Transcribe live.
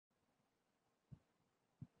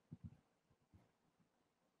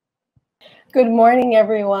Good morning,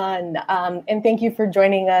 everyone, and thank you for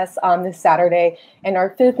joining us on this Saturday and our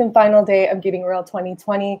fifth and final day of Getting Real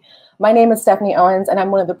 2020. My name is Stephanie Owens, and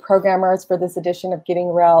I'm one of the programmers for this edition of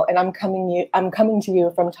Getting Real, and I'm coming to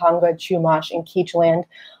you from Tonga, Chumash, and Keachland,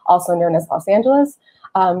 also known as Los Angeles.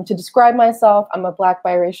 To describe myself, I'm a Black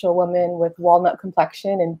biracial woman with walnut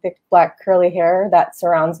complexion and thick black curly hair that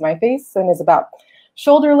surrounds my face and is about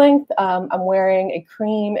shoulder length. I'm wearing a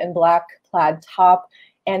cream and black plaid top,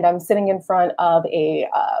 and I'm sitting in front of a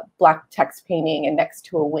black text painting and next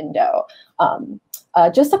to a window.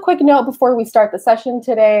 Just a quick note before we start the session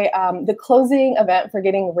today, the closing event for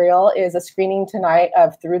Getting Real is a screening tonight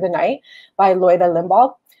of Through the Night by Loida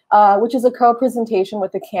Limbaugh, which is a co-presentation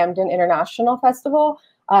with the Camden International Festival.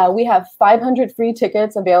 We have 500 free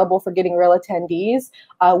tickets available for Getting Real attendees,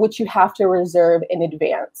 which you have to reserve in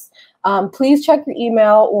advance. Please check your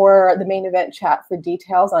email or the main event chat for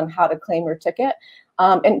details on how to claim your ticket.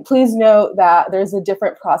 And please note that there's a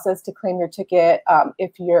different process to claim your ticket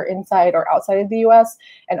if you're inside or outside of the US,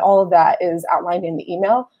 and all of that is outlined in the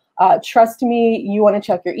email. Trust me, you want to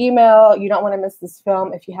check your email. You don't want to miss this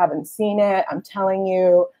film if you haven't seen it. I'm telling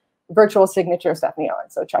you, virtual signature Stephanie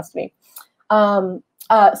Owens, so trust me.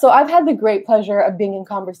 So I've had the great pleasure of being in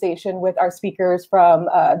conversation with our speakers from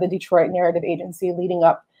the Detroit Narrative Agency leading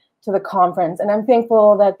up to the conference, and I'm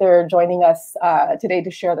thankful that they're joining us today to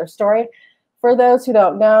share their story. For those who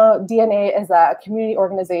don't know, DNA is a community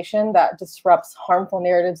organization that disrupts harmful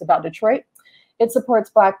narratives about Detroit. It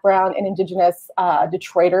supports Black, Brown, and Indigenous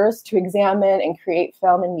Detroiters to examine and create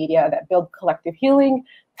film and media that build collective healing,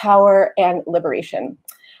 power, and liberation.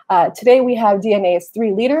 Today we have DNA's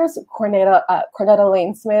three leaders, Cornetta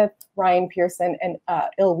Lane-Smith, Ryan Pearson, and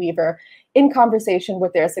Il Weaver, in conversation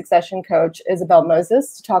with their succession coach, Isabelle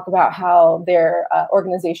Moses, to talk about how their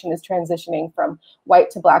organization is transitioning from white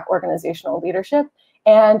to Black organizational leadership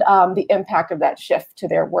and the impact of that shift to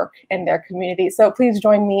their work and their community. So please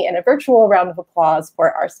join me in a virtual round of applause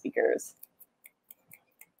for our speakers.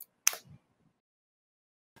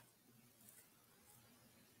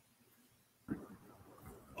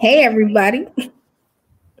 Hey, everybody.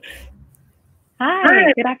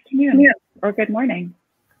 Hi, good afternoon or good morning.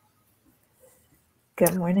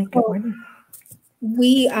 Good morning, good morning.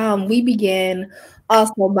 We begin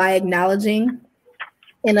also by acknowledging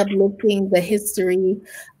and uplifting the history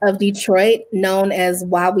of Detroit, known as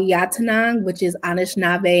Wawiyatanang, which is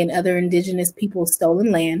Anishinaabe and other indigenous people's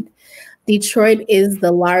stolen land. Detroit is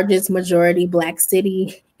the largest majority Black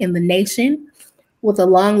city in the nation, with a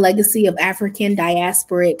long legacy of African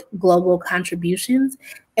diasporic global contributions,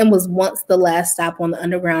 and was once the last stop on the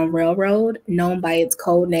Underground Railroad, known by its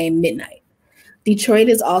code name Midnight. Detroit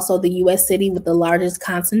is also the U.S. city with the largest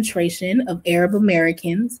concentration of Arab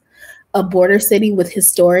Americans, a border city with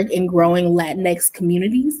historic and growing Latinx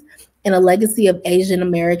communities, and a legacy of Asian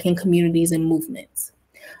American communities and movements.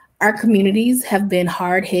 Our communities have been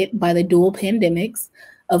hard hit by the dual pandemics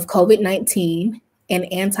of COVID-19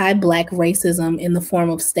 and anti-Black racism in the form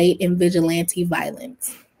of state and vigilante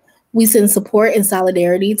violence. We send support and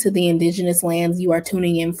solidarity to the indigenous lands you are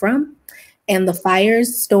tuning in from, and the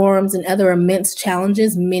fires, storms, and other immense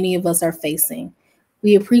challenges many of us are facing.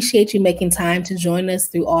 We appreciate you making time to join us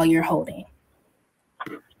through all you're holding.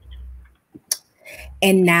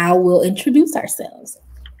 And now we'll introduce ourselves.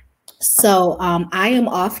 So I am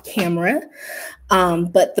off camera,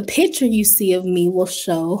 but the picture you see of me will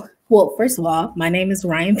show, well, first of all, my name is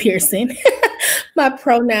Ryan Pearson. My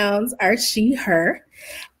pronouns are she, her,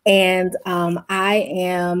 and I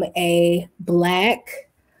am a Black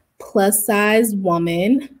plus-size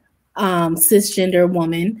woman, cisgender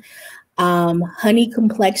woman, honey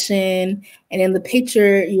complexion, and in the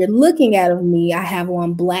picture you're looking at of me, I have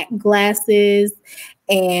on black glasses,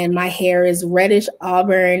 and my hair is reddish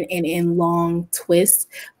auburn and in long twists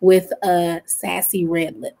with a sassy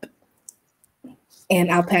red lip. And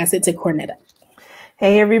I'll pass it to Cornetta.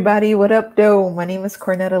 Hey everybody, what up, though? My name is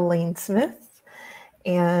Cornetta Lane-Smith,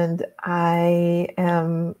 and I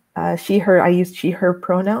am she, her. I use she, her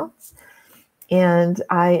pronouns, and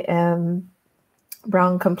I am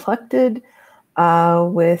brown complected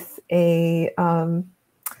with a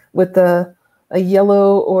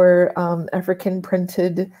yellow or African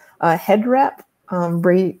printed head wrap,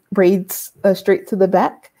 braids straight to the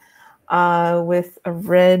back, with a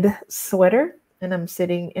red sweater, and I'm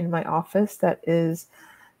sitting in my office that is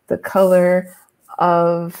the color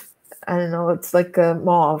of, I don't know, it's like a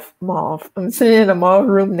mauve. I'm sitting in a mauve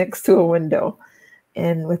room next to a window.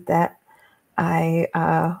 And with that, I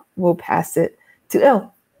will pass it to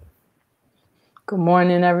Il. Good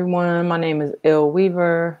morning, everyone. My name is Il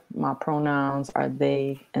Weaver. My pronouns are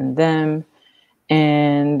they and them.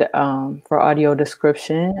 And for audio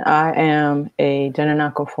description, I am a gender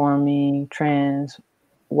nonconforming, trans,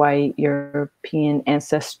 white, European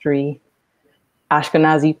ancestry,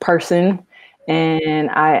 Ashkenazi person. And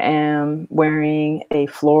I am wearing a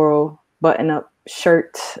floral button-up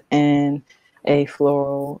shirt and a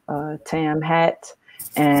floral tam hat.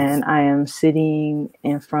 And I am sitting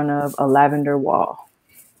in front of a lavender wall.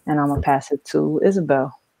 And I'm going to pass it to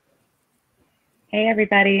Isabelle. Hey,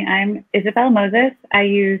 everybody. I'm Isabelle Moses. I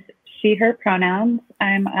use she, her pronouns.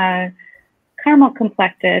 I'm a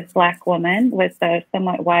caramel-complected Black woman with a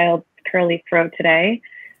somewhat wild curly fro today.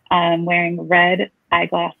 I'm wearing red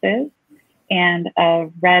eyeglasses and a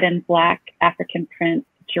red and black African print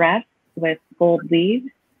dress with gold leaves.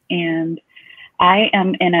 And I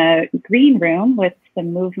am in a green room with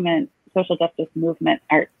some social justice movement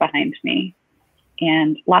art behind me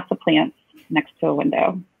and lots of plants next to a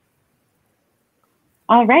window.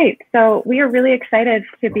 All right, so we are really excited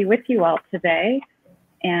to be with you all today.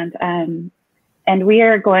 And we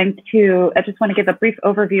are going to, I just want to give a brief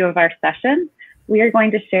overview of our session. We are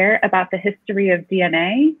going to share about the history of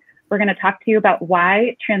DNA. We're going to talk to you about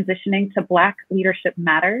why transitioning to Black leadership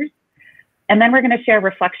matters. And then we're going to share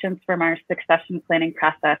reflections from our succession planning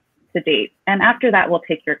process to date. And after that, we'll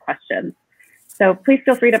take your questions. So please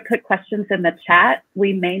feel free to put questions in the chat.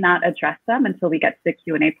 We may not address them until we get to the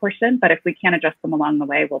Q&A portion, but if we can address them along the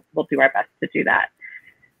way, we'll do our best to do that.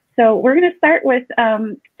 So we're going to start with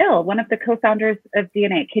Il, one of the co-founders of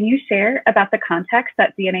DNA. Can you share about the context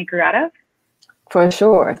that DNA grew out of? For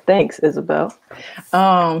sure. Thanks, Isabelle.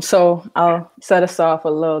 So I'll set us off a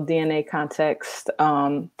little DNA context.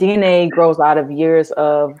 DNA grows out of years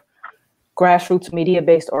of grassroots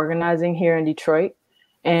media-based organizing here in Detroit.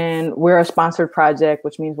 And we're a sponsored project,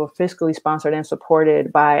 which means we're fiscally sponsored and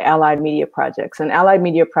supported by Allied Media Projects. And Allied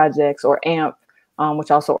Media Projects, or AMP,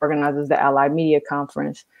 which also organizes the Allied Media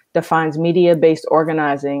Conference, defines media-based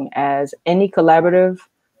organizing as any collaborative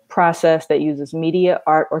process that uses media,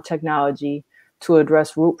 art, or technology to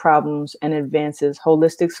address root problems and advances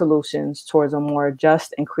holistic solutions towards a more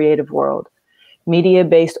just and creative world.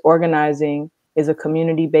 Media-based organizing is a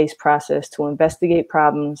community-based process to investigate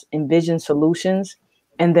problems, envision solutions,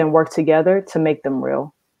 and then work together to make them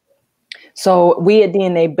real. So we at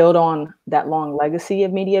DNA build on that long legacy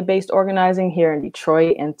of media-based organizing here in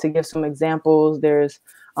Detroit. And to give some examples, there's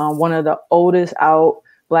one of the oldest out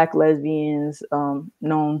Black lesbians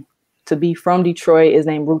known to be from Detroit is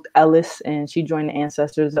named Ruth Ellis, and she joined the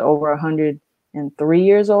Ancestors at over 103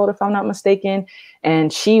 years old, if I'm not mistaken.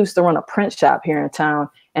 And she used to run a print shop here in town,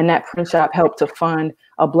 and that print shop helped to fund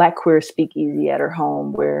a Black queer speakeasy at her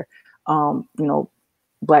home where,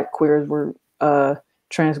 Black queers were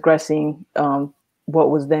transgressing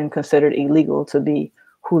what was then considered illegal to be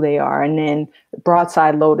who they are. And then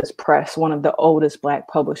Broadside Lotus Press, one of the oldest Black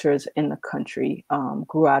publishers in the country,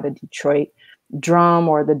 grew out of Detroit. Drum,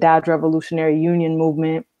 or the Dodge Revolutionary Union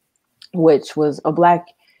movement, which was a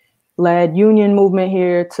Black-led union movement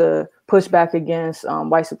here to push back against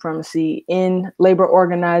white supremacy in labor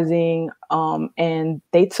organizing. And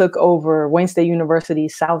they took over Wayne State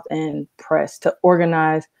University's South End Press to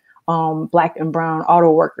organize Black and brown auto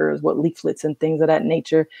workers with leaflets and things of that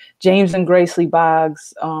nature. James and Grace Lee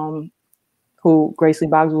Boggs, Grace Lee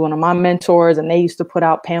Boggs was one of my mentors, and they used to put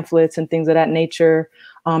out pamphlets and things of that nature,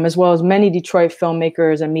 as well as many Detroit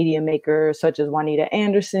filmmakers and media makers, such as Juanita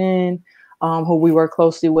Anderson, who we work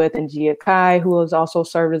closely with, and Gia Kai, who has also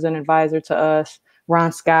served as an advisor to us,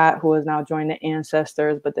 Ron Scott, who has now joined the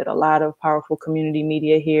Ancestors, but did a lot of powerful community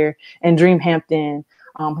media here, and Dream Hampton,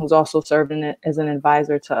 who's also served as an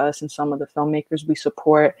advisor to us and some of the filmmakers we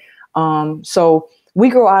support. So we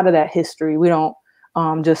grow out of that history. We don't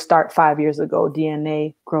just start 5 years ago.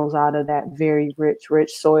 DNA grows out of that very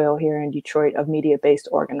rich soil here in Detroit of media-based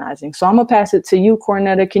organizing. So I'm gonna pass it to you,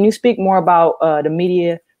 Cornetta. Can you speak more about the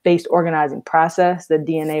media-based organizing process that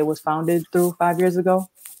DNA was founded through 5 years ago?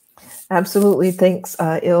 Absolutely. Thanks,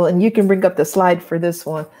 Il. And you can bring up the slide for this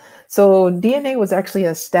one. So DNA was actually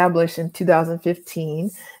established in 2015.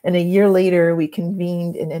 And a year later, we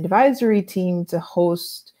convened an advisory team to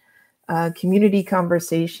host community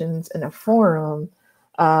conversations in a forum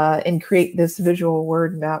and create this visual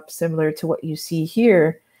word map similar to what you see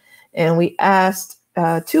here. And we asked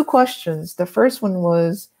two questions. The first one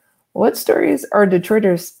was, what stories are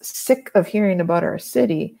Detroiters sick of hearing about our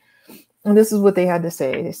city? And this is what they had to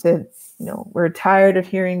say. They said, we're tired of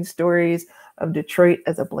hearing stories of Detroit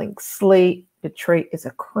as a blank slate. Detroit is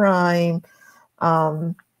a crime.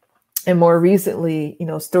 And more recently,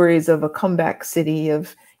 stories of a comeback city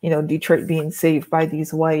of, Detroit being saved by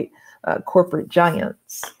these white corporate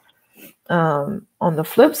giants. On the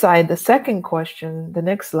flip side, the second question, the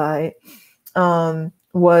next slide,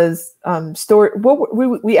 was story. What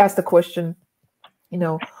we asked the question,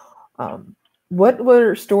 what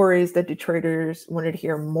were stories that Detroiters wanted to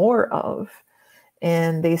hear more of?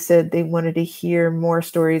 And they said they wanted to hear more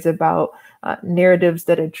stories about narratives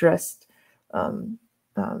that addressed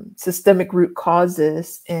systemic root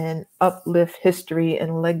causes and uplift history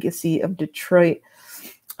and legacy of Detroit,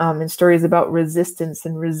 and stories about resistance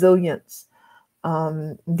and resilience.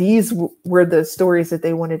 These were the stories that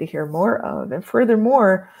they wanted to hear more of. And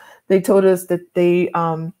furthermore, they told us that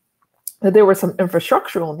that there were some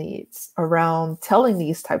infrastructural needs around telling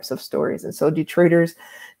these types of stories. And so Detroiters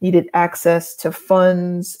needed access to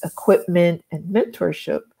funds, equipment, and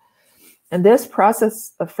mentorship. And this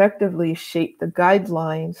process effectively shaped the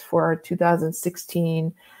guidelines for our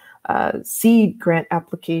 2016 seed grant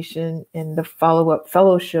application and the follow-up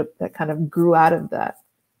fellowship that kind of grew out of that.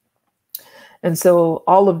 And so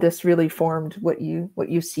all of this really formed what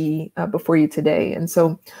you see before you today. And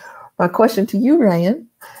so my question to you, Ryan,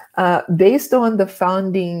 based on the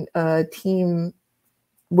founding team,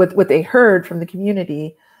 what they heard from the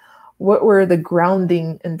community, what were the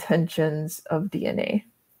grounding intentions of DNA?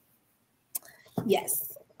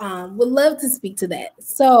 Yes, would love to speak to that.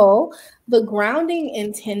 So the grounding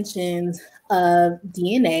intentions of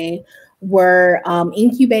DNA were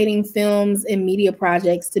incubating films and media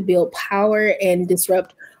projects to build power and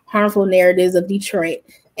disrupt harmful narratives of Detroit.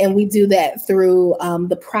 And we do that through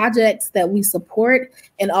the projects that we support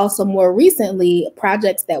and also more recently,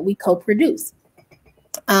 projects that we co-produce.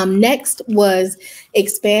 Next was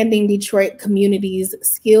expanding Detroit community's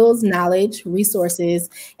skills, knowledge, resources,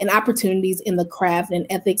 and opportunities in the craft and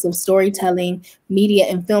ethics of storytelling, media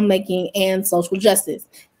and filmmaking, and social justice.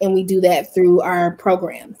 And we do that through our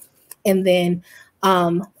programs. And then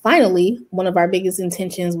finally, one of our biggest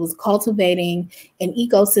intentions was cultivating an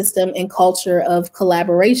ecosystem and culture of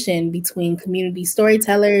collaboration between community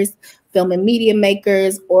storytellers, film and media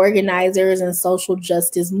makers, organizers, and social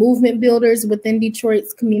justice movement builders within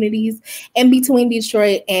Detroit's communities and between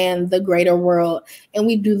Detroit and the greater world. And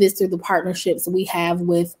we do this through the partnerships we have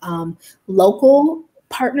with local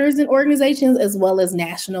partners and organizations, as well as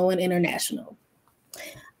national and international.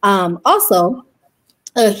 Also,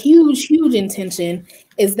 a huge intention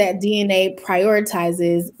is that DNA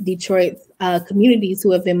prioritizes Detroit's communities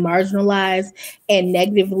who have been marginalized and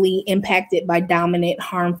negatively impacted by dominant,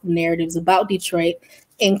 harmful narratives about Detroit,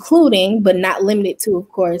 including, but not limited to, of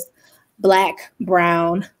course, Black,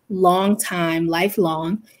 Brown, long-time,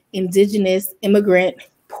 lifelong, Indigenous, immigrant,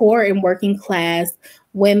 poor and working class,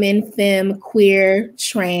 women, femme, queer,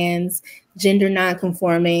 trans, gender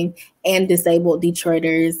nonconforming, and disabled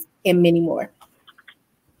Detroiters, and many more.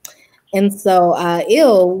 And so,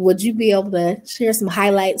 Il, would you be able to share some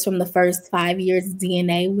highlights from the first 5 years of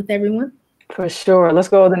DNA with everyone? For sure. Let's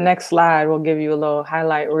go to the next slide. We'll give you a little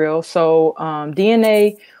highlight reel. So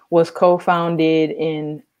DNA was co-founded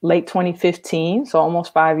in late 2015, so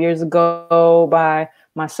almost 5 years ago, by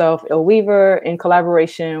myself, Il Weaver, in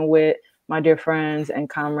collaboration with my dear friends and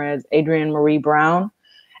comrades, Adrienne Marie Brown,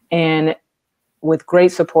 and with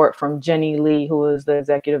great support from Jenny Lee, who is the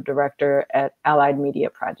executive director at Allied Media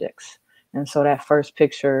Projects. And so that first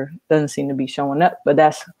picture doesn't seem to be showing up, but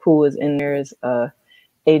that's who is in there is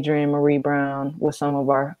Adrienne Marie Brown with some of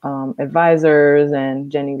our advisors and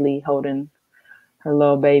Jenny Lee holding her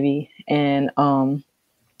little baby. And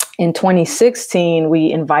in 2016,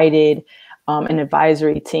 we invited an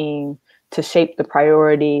advisory team to shape the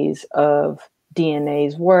priorities of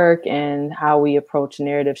DNA's work and how we approach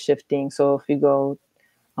narrative shifting. So if you go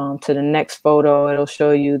to the next photo, it'll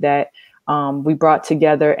show you that we brought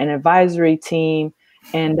together an advisory team,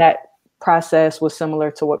 and that process was similar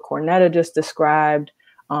to what Cornetta just described,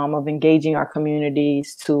 of engaging our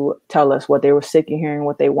communities to tell us what they were sick of hearing,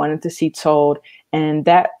 what they wanted to see told. And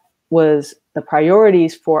that was the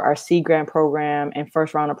priorities for our Seed Grant program and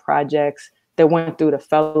first round of projects that went through the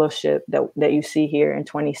fellowship that you see here in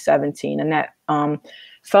 2017. And that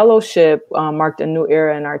fellowship marked a new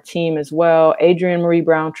era in our team as well. Adrienne Marie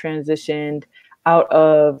Brown transitioned out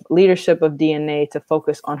of leadership of DNA to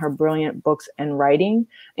focus on her brilliant books and writing,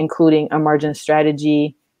 including Emergent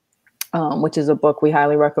Strategy, which is a book we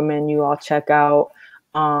highly recommend you all check out.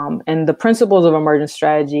 And the principles of Emergent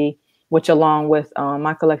Strategy, which along with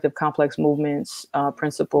my collective complex movements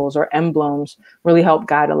principles or emblems, really help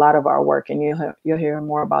guide a lot of our work. And you'll hear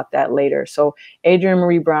more about that later. So Adrienne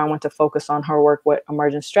Marie Brown went to focus on her work with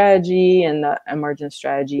Emergent Strategy and the Emergent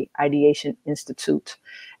Strategy Ideation Institute.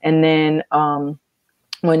 And then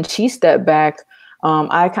when she stepped back,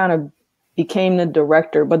 I kind of became the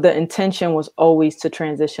director, but the intention was always to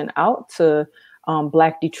transition out to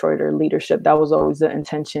Black Detroiter leadership. That was always the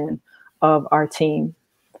intention of our team.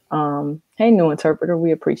 Hey, new interpreter,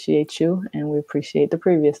 we appreciate you, and we appreciate the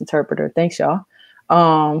previous interpreter. Thanks,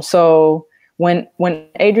 y'all. So when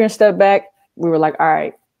Adrian stepped back, we were like, all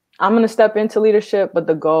right, I'm going to step into leadership, but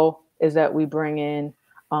the goal is that we bring in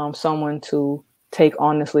someone to take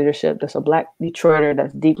on this leadership that's a Black Detroiter,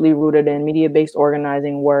 that's deeply rooted in media-based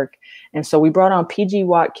organizing work. And so we brought on PG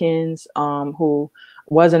Watkins, who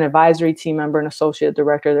was an advisory team member and associate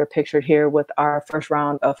director. They're pictured here with our first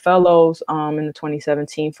round of fellows in the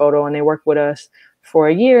 2017 photo, and they worked with us for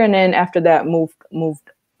a year. And then after that,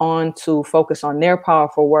 moved on to focus on their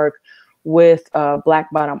powerful work with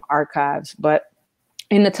Black Bottom Archives. But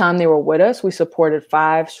in the time they were with us, we supported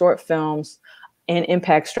 5 short films and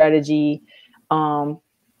impact strategy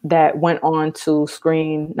that went on to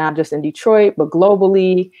screen not just in Detroit, but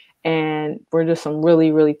globally. And we're just some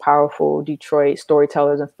really, really powerful Detroit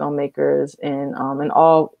storytellers and filmmakers, and an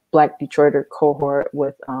all Black Detroiter cohort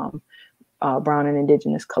with Brown and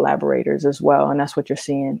Indigenous collaborators as well. And that's what you're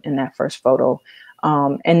seeing in that first photo.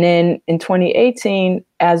 And then in 2018,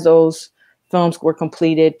 as those films were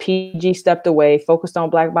completed, PG stepped away, focused on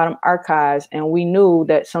Black Bottom Archives, and we knew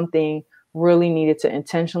that something really needed to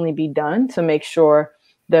intentionally be done to make sure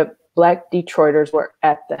that Black Detroiters were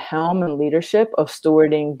at the helm and leadership of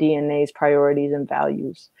stewarding DNA's priorities and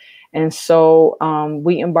values. And so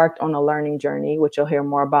we embarked on a learning journey, which you'll hear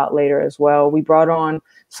more about later as well. We brought on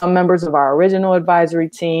some members of our original advisory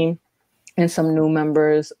team and some new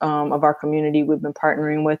members of our community we've been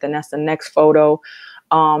partnering with, and that's the next photo.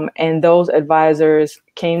 And those advisors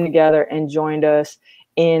came together and joined us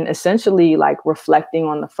in essentially like reflecting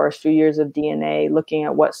on the first few years of DNA, looking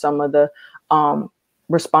at what some of the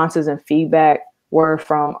responses and feedback were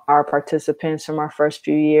from our participants from our first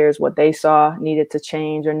few years, what they saw needed to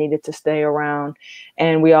change or needed to stay around.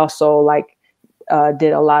 And we also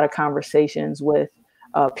did a lot of conversations with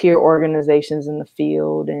peer organizations in the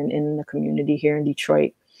field and in the community here in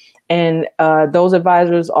Detroit. And those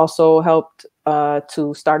advisors also helped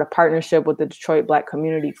to start a partnership with the Detroit Black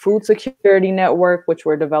Community Food Security Network, which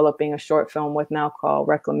we're developing a short film with now called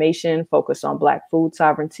Reclamation, focused on Black food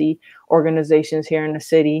sovereignty organizations here in the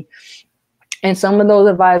city. And some of those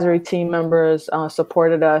advisory team members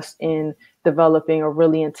supported us in developing a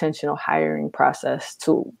really intentional hiring process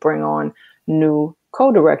to bring on new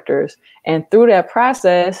co-directors. And through that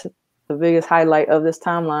process, the biggest highlight of this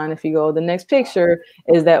timeline, if you go to the next picture,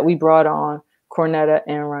 is that we brought on Cornetta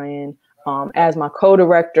and Ryan as my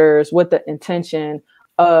co-directors with the intention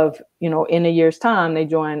of, in a year's time, they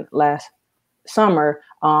joined last summer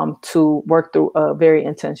to work through a very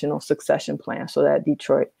intentional succession plan so that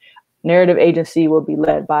Detroit Narrative Agency will be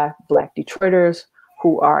led by Black Detroiters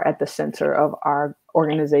who are at the center of our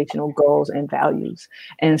organizational goals and values.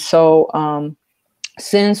 And so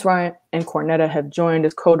since Ryan and Cornetta have joined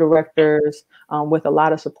as co-directors with a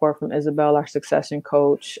lot of support from Isabelle, our succession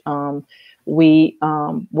coach, we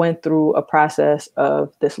went through a process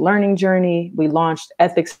of this learning journey. We launched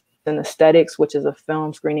Ethics and Aesthetics, which is a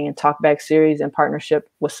film screening and talkback series in partnership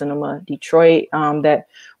with Cinema Detroit that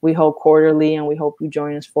we hold quarterly, and we hope you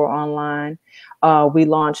join us for online. We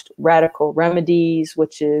launched Radical Remedies,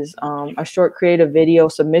 which is a short creative video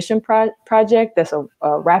submission project. That's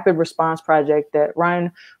a rapid response project that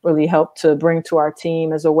Ryan really helped to bring to our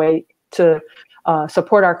team as a way to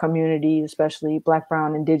support our community, especially Black,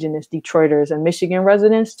 Brown, Indigenous Detroiters and Michigan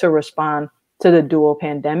residents, to respond to the dual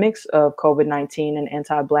pandemics of COVID-19 and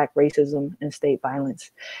anti-Black racism and state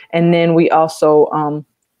violence. And then we also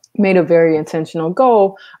made a very intentional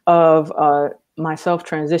goal of myself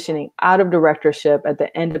transitioning out of directorship at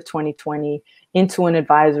the end of 2020 into an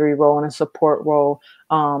advisory role and a support role,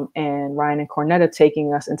 and Ryan and Cornetta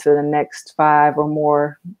taking us into the next 5 or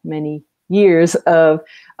more, many years of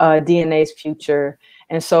DNA's future.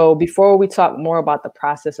 And so before we talk more about the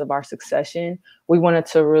process of our succession, we wanted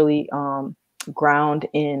to really ground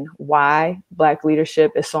in why Black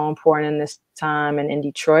leadership is so important in this time and in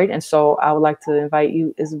Detroit. And so I would like to invite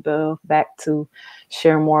you, Isabelle, back to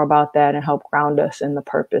share more about that and help ground us in the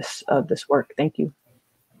purpose of this work. Thank you.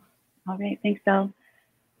 All right, thanks, Bill.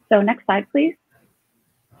 So next slide, please.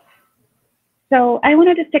 So I want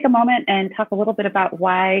to just take a moment and talk a little bit about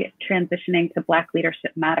why transitioning to Black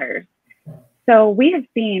leadership matters. So we have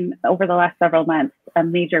seen over the last several months a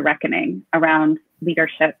major reckoning around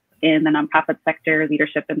leadership in the nonprofit sector,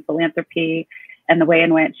 leadership in philanthropy, and the way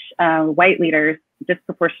in which white leaders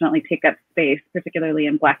disproportionately take up space, particularly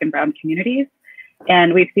in Black and Brown communities.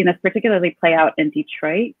 And we've seen this particularly play out in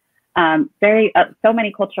Detroit, So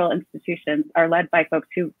many cultural institutions are led by folks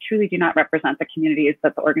who truly do not represent the communities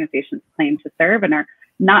that the organizations claim to serve and are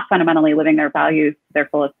not fundamentally living their values to their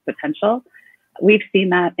fullest potential. We've seen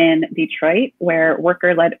that in Detroit, where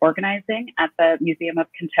worker-led organizing at the Museum of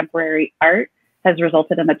Contemporary Art has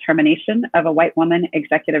resulted in the termination of a white woman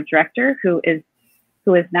executive director who is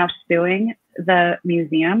now suing the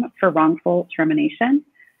museum for wrongful termination.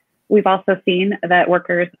 We've also seen that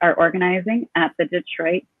workers are organizing at the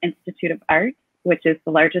Detroit Institute of Art, which is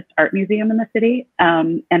the largest art museum in the city,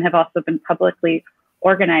 and have also been publicly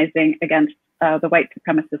organizing against the white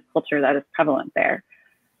supremacist culture that is prevalent there.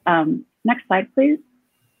 Next slide, please.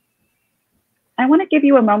 I want to give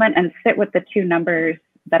you a moment and sit with the two numbers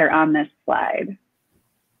that are on this slide.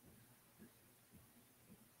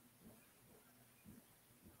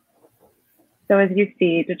 So as you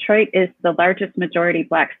see, Detroit is the largest majority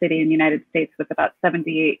Black city in the United States with about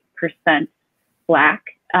 78% Black,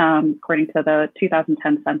 according to the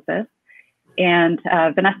 2010 census. And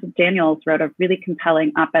Vanessa Daniels wrote a really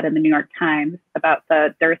compelling op-ed in the New York Times about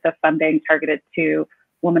the dearth of funding targeted to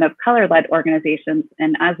women of color-led organizations.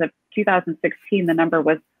 And as of 2016, the number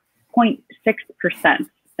was 0.6%.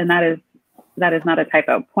 And that is not a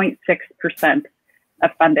typo. 0.6%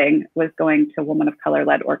 of funding was going to women of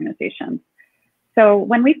color-led organizations. So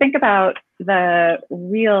when we think about the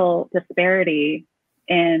real disparity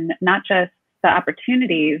in not just the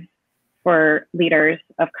opportunities for leaders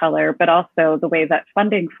of color, but also the way that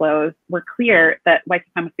funding flows, we're clear that white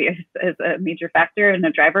supremacy is a major factor and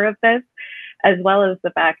a driver of this, as well as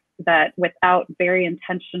the fact that without very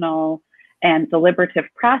intentional and deliberative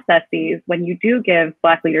processes, when you do give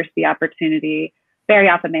Black leaders the opportunity, very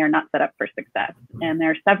often they are not set up for success. And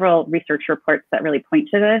there are several research reports that really point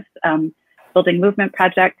to this. Building Movement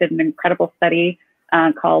Project did an incredible study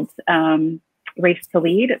called Race to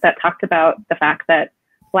Lead that talked about the fact that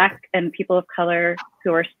Black and people of color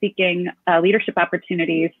who are seeking leadership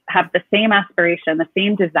opportunities have the same aspiration, the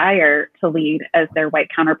same desire to lead as their white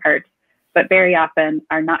counterparts, but very often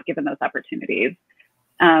are not given those opportunities.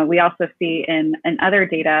 We also see in other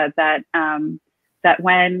data that, that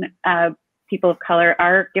when people of color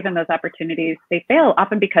are given those opportunities, they fail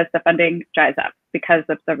often because the funding dries up, because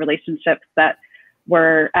of the relationships that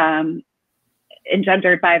were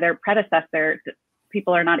engendered by their predecessor.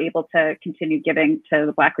 People are not able to continue giving to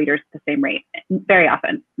the Black leaders at the same rate. Very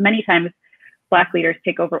often, many times, Black leaders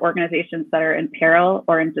take over organizations that are in peril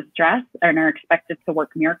or in distress and are expected to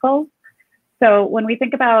work miracles. So when we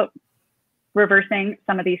think about reversing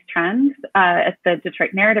some of these trends at the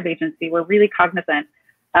Detroit Narrative Agency, we're really cognizant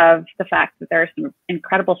of the fact that there are some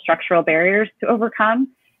incredible structural barriers to overcome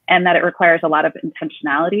and that it requires a lot of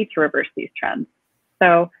intentionality to reverse these trends.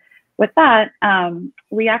 So with that,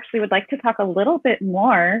 we actually would like to talk a little bit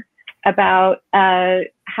more about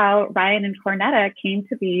how Ryan and Cornetta came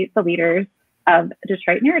to be the leaders of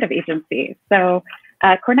Detroit Narrative Agency. So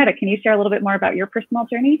Cornetta, can you share a little bit more about your personal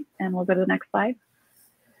journey? And we'll go to the next slide.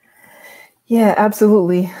 Yeah,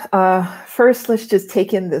 absolutely. First, let's just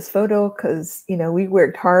take in this photo because, you know, we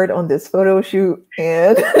worked hard on this photo shoot,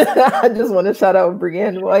 and I just want to shout out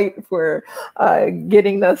Brienne White for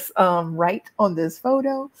getting us right on this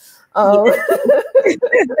photo.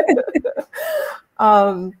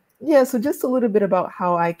 Yeah, so just a little bit about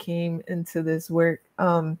how I came into this work.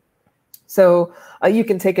 So you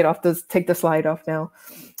can take the slide off now.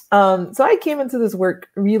 So I came into this work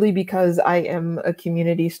really because I am a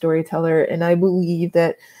community storyteller, and I believe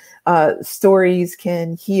that stories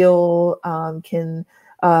can heal, can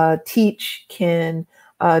teach, can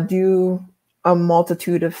do a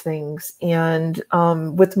multitude of things. And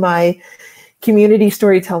with my community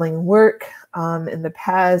storytelling work in the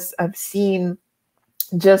past, I've seen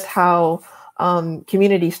just how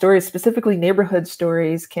community stories, specifically neighborhood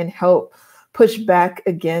stories, can help push back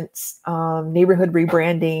against neighborhood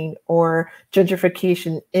rebranding or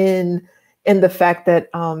gentrification in the fact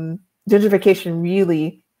that gentrification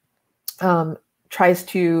really tries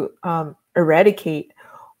to eradicate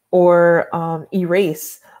or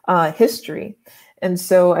erase history. And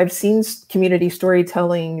so I've seen community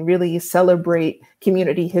storytelling really celebrate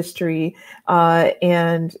community history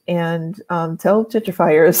and tell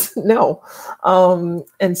gentrifiers no.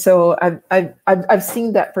 And so I've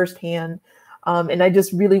seen that firsthand. And I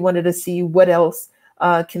just really wanted to see what else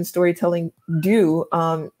can storytelling do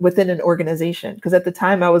within an organization. Because at the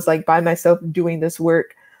time I was like by myself doing this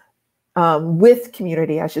work with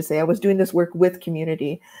community, I should say. I was doing this work with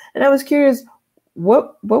community. And I was curious,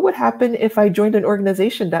 what would happen if I joined an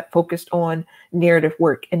organization that focused on narrative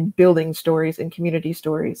work and building stories and community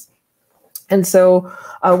stories? And so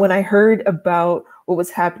when I heard about what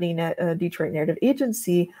was happening at Detroit Narrative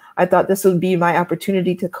Agency, I thought this would be my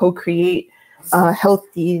opportunity to co-create a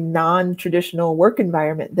healthy, non-traditional work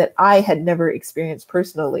environment that I had never experienced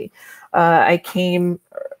personally. I came,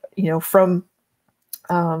 from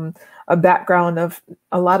a background of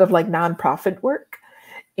a lot of like nonprofit work,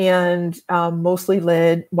 and mostly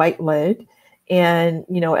white led. And,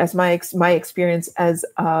 as my experience as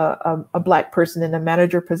a Black person in a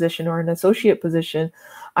manager position or an associate position,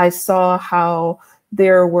 I saw how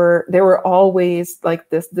there were always like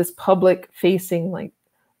this public facing, like,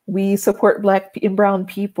 we support Black and brown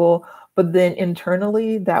people, but then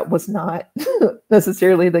internally that was not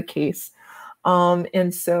necessarily the case.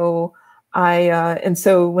 And so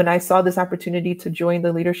when I saw this opportunity to join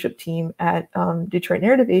the leadership team at Detroit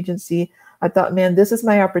Narrative Agency, I thought, man, this is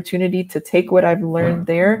my opportunity to take what I've learned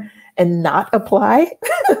there and not apply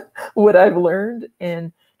what I've learned,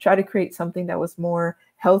 and try to create something that was more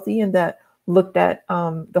healthy and that looked at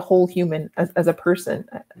the whole human as a person,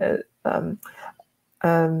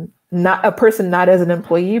 not a person, not as an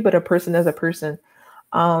employee, but a person as a person.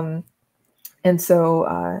 And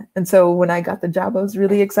so when I got the job, I was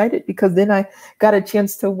really excited, because then I got a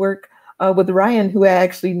chance to work with Ryan, who I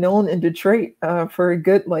actually known in Detroit for a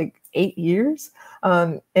good 8 years.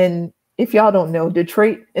 And if y'all don't know,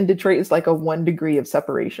 Detroit is like a 1 degree of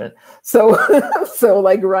separation. So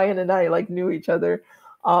like Ryan and I knew each other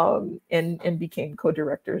and became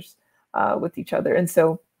co-directors with each other. And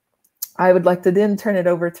so I would like to then turn it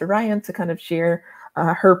over to Ryan to kind of share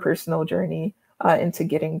her personal journey into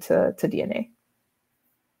getting to DNA.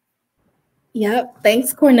 Yep.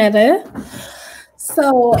 Thanks, Cornetta.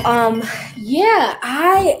 So,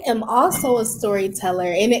 I am also a storyteller,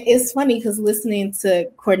 and it's funny because listening to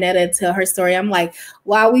Cornetta tell her story, I'm like,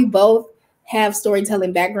 while we both have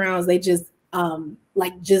storytelling backgrounds, they just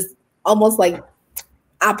almost like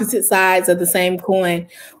opposite sides of the same coin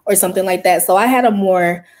or something like that. So I had a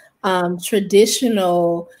more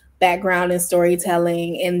traditional background in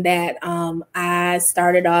storytelling, in that I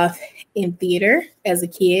started off in theater as a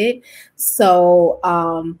kid. So,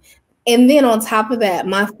 and then on top of that,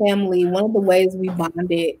 my family, one of the ways we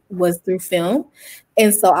bonded was through film.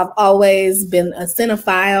 And so I've always been a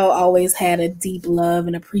cinephile, always had a deep love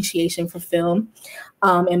and appreciation for film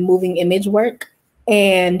and moving image work.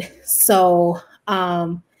 And so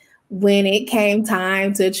when it came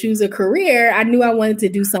time to choose a career, I knew I wanted to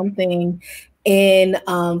do something in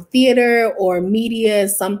theater or media,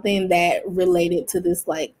 something that related to this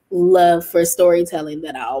love for storytelling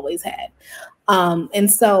that I always had.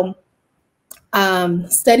 And so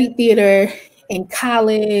studied theater in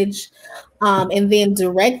college. And then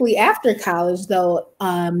directly after college, though,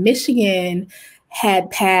 Michigan had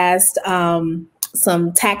passed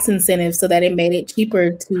some tax incentives so that it made it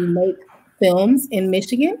cheaper to make films in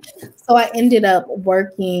Michigan. So I ended up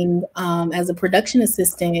working as a production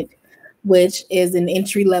assistant, which is an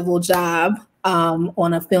entry-level job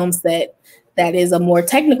on a film set that is a more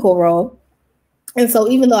technical role. And so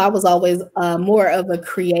even though I was always more of a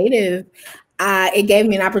creative, it gave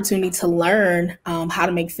me an opportunity to learn how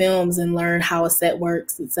to make films and learn how a set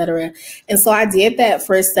works, et cetera. And so I did that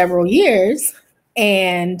for several years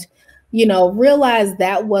and, realized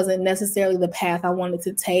that wasn't necessarily the path I wanted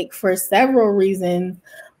to take for several reasons.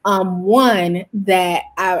 One, that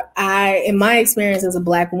I in my experience as a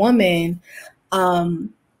Black woman, behind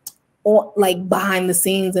the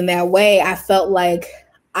scenes in that way, I felt like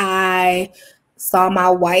I saw my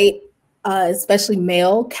white, especially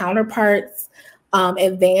male counterparts,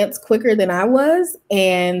 advance quicker than I was.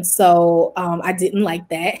 And so I didn't like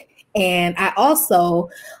that. And I also,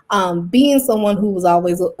 being someone who was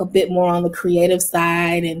always a bit more on the creative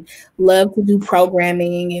side and loved to do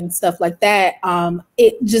programming and stuff like that,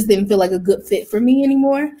 it just didn't feel like a good fit for me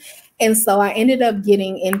anymore. And so I ended up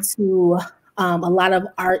getting into a lot of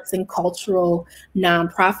arts and cultural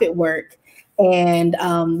nonprofit work, and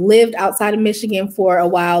lived outside of Michigan for a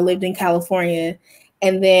while, lived in California,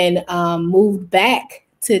 and then moved back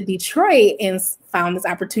to Detroit and found this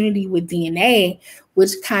opportunity with DNA,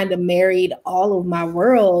 which kind of married all of my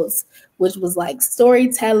worlds, which was like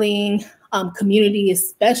storytelling, community,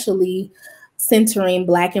 especially centering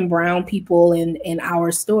Black and brown people in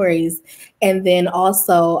our stories, and then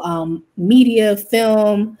also media,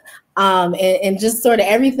 film, and just sort of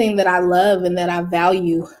everything that I love and that I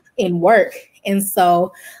value in work. And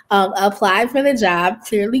so applied for the job,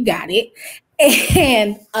 clearly got it.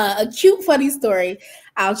 And a cute, funny story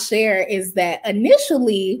I'll share is that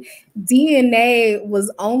initially DNA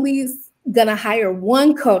was only gonna hire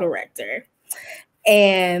one co-director.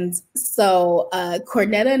 And so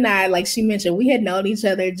Cornetta and I, like she mentioned, we had known each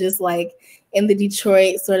other just in the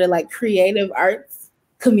Detroit sort of like creative arts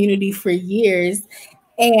community for years.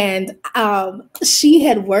 And she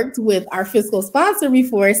had worked with our fiscal sponsor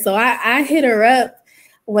before. So I hit her up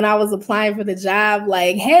when I was applying for the job,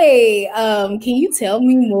 like, hey, can you tell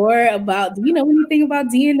me more about, do you know anything about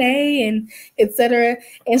DNA and et cetera?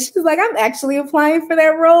 And she was like, I'm actually applying for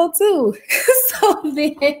that role too. So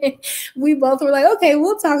then we both were like, okay,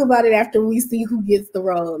 we'll talk about it after we see who gets the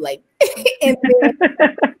role. Like, and then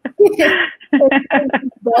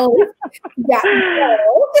both got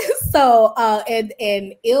so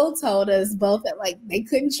and Il told us both that like they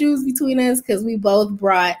couldn't choose between us because we both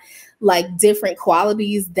brought like different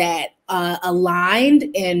qualities that aligned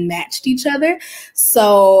and matched each other.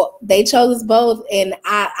 So they chose us both. And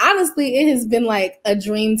I honestly, it has been like a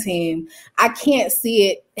dream team. I can't see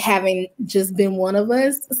it having just been one of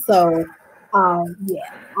us. So yeah,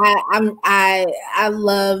 I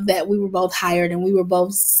love that we were both hired and we were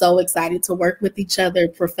both so excited to work with each other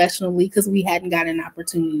professionally because we hadn't gotten an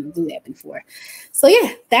opportunity to do that before. So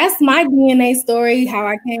yeah, that's my DNA story, how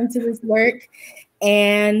I came to this work.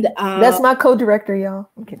 And that's my co-director, y'all.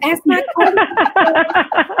 That's my co-director.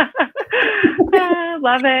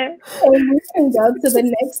 Love it. And we can go to the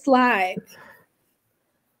next slide.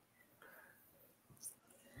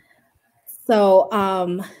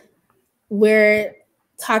 So we're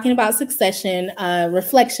talking about succession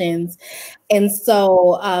reflections. And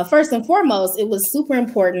so first and foremost, it was super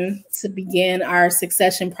important to begin our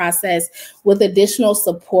succession process with additional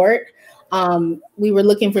support. We were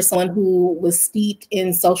looking for someone who was steeped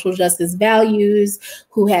in social justice values,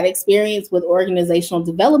 who had experience with organizational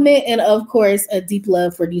development, and of course, a deep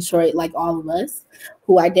love for Detroit, like all of us,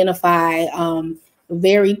 who identify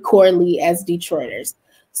very corely as Detroiters.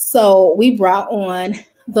 So we brought on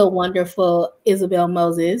the wonderful Isabelle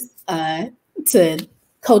Moses to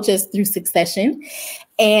coach us through succession.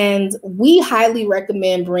 And we highly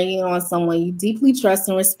recommend bringing on someone you deeply trust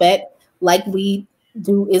and respect, like we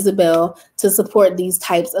do Isabelle, to support these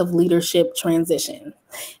types of leadership transition.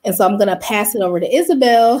 And so I'm going to pass it over to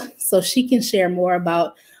Isabelle so she can share more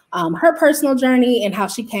about her personal journey and how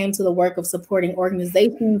she came to the work of supporting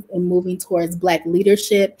organizations and moving towards Black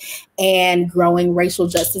leadership and growing racial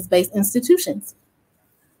justice-based institutions.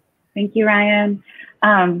 Thank you, Ryan.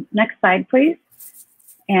 Next slide, please.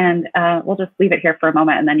 And we'll just leave it here for a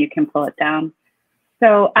moment and then you can pull it down.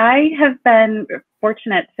 So I have been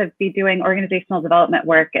fortunate to be doing organizational development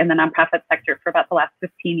work in the nonprofit sector for about the last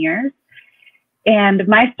 15 years. And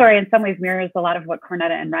my story in some ways mirrors a lot of what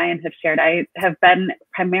Cornetta and Ryan have shared. I have been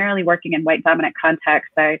primarily working in white dominant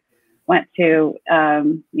contexts. I went to,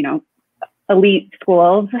 elite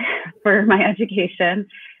schools for my education,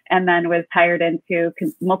 and then was hired into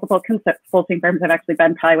multiple consulting firms. I've actually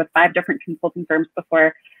been probably with 5 different consulting firms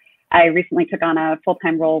before I recently took on a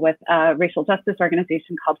full-time role with a racial justice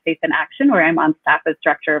organization called Faith in Action, where I'm on staff as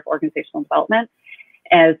Director of Organizational Development,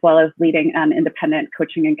 as well as leading an independent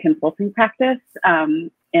coaching and consulting practice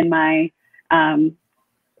in my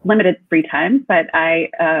limited free time. But I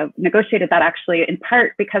negotiated that actually in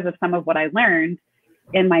part because of some of what I learned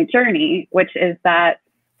in my journey, which is that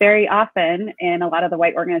very often in a lot of the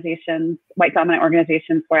white dominant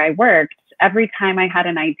organizations where I worked, every time I had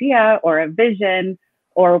an idea or a vision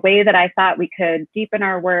or a way that I thought we could deepen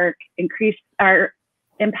our work, increase our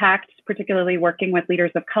impact, particularly working with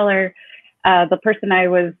leaders of color, the person I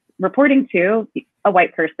was reporting to, a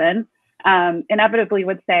white person, inevitably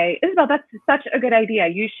would say, Isabelle, that's such a good idea.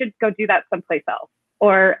 You should go do that someplace else.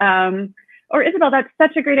 Or Isabelle, that's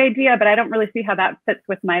such a great idea, but I don't really see how that fits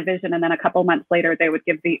with my vision. And then a couple months later, they would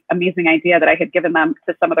give the amazing idea that I had given them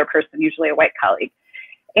to some other person, usually a white colleague.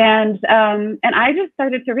 And I just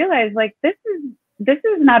started to realize, like, this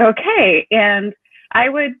is not okay. And I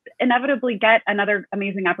would inevitably get another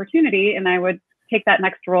amazing opportunity and I would take that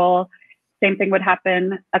next role. Same thing would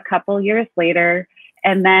happen a couple years later.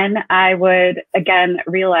 And then I would again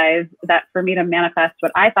realize that for me to manifest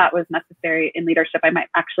what I thought was necessary in leadership, I might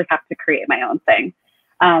actually have to create my own thing.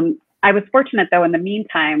 I was fortunate though, in the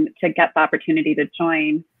meantime, to get the opportunity to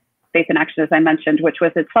join Faith in Action, as I mentioned, which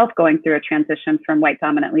was itself going through a transition from white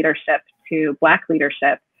dominant leadership to Black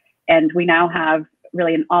leadership. And we now have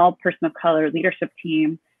really an all person of color leadership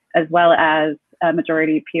team, as well as a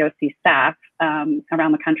majority POC staff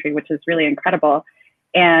around the country, which is really incredible.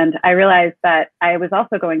 And I realized that I was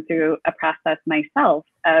also going through a process myself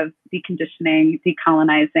of deconditioning,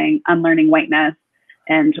 decolonizing, unlearning whiteness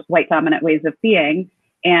and white dominant ways of being.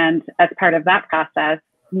 And as part of that process,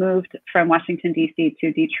 moved from Washington, D.C.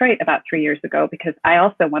 to Detroit about 3 years ago, because I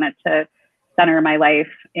also wanted to center my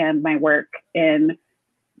life and my work in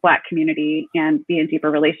Black community and be in deeper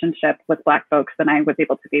relationship with Black folks than I was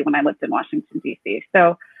able to be when I lived in Washington, D.C.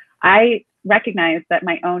 So I recognize that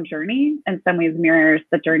my own journey in some ways mirrors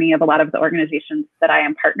the journey of a lot of the organizations that I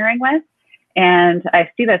am partnering with. And I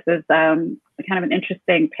see this as kind of an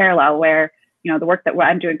interesting parallel where, you know, the work that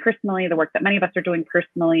I'm doing personally, the work that many of us are doing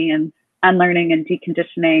personally, and unlearning and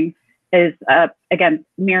deconditioning is, again,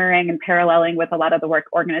 mirroring and paralleling with a lot of the work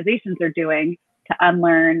organizations are doing to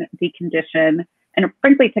unlearn, decondition, and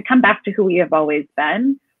frankly, to come back to who we have always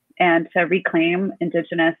been and to reclaim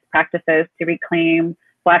Indigenous practices, to reclaim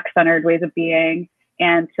Black-centered ways of being,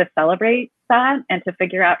 and to celebrate that and to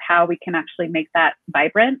figure out how we can actually make that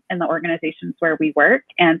vibrant in the organizations where we work.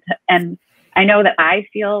 And I know that I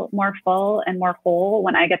feel more full and more whole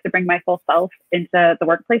when I get to bring my full self into the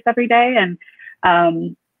workplace every day.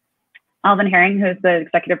 And Alvin Herring, who's the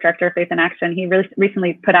executive director of Faith in Action, he really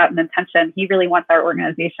recently put out an intention. He really wants our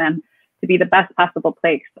organization to be the best possible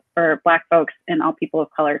place for Black folks and all people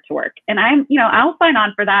of color to work. And I'll sign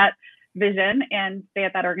on for that vision and stay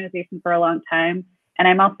at that organization for a long time. And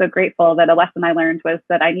I'm also grateful that a lesson I learned was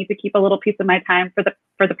that I need to keep a little piece of my time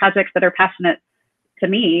for the projects that are passionate to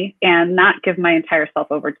me and not give my entire self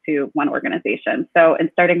over to one organization. So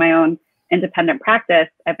in starting my own independent practice,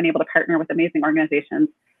 I've been able to partner with amazing organizations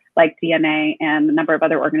like DNA and a number of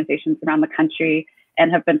other organizations around the country,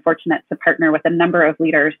 and have been fortunate to partner with a number of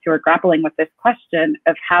leaders who are grappling with this question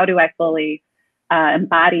of how do I fully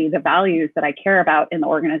embody the values that I care about in the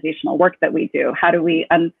organizational work that we do? How do we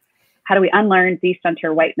unlearn,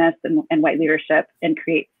 decenter whiteness and white leadership and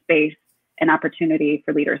create space and opportunity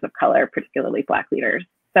for leaders of color, particularly Black leaders?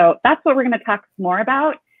 So that's what we're going to talk more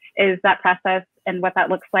about, is that process and what that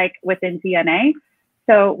looks like within DNA.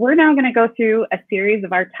 So we're now going to go through a series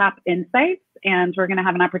of our top insights, and we're going to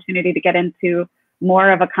have an opportunity to get into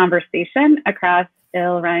more of a conversation across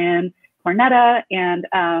Il, Ryan, Cornetta, and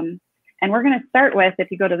we're going to start with,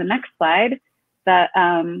 if you go to the next slide,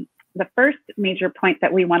 the first major point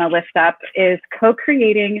that we want to lift up is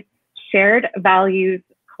co-creating shared values,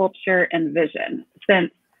 culture, and vision.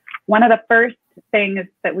 Since one of the first things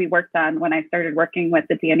that we worked on when I started working with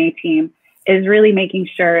the DNA team is really making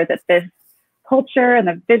sure that this culture and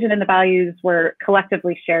the vision and the values were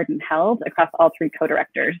collectively shared and held across all three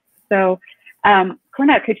co-directors. So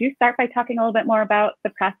Cornetta, could you start by talking a little bit more about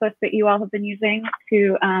the process that you all have been using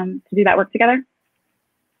to do that work together?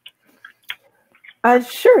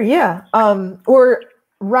 Sure, yeah. Or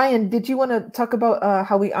Ryan, did you want to talk about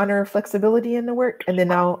how we honor flexibility in the work, and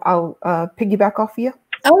then I'll piggyback off of you?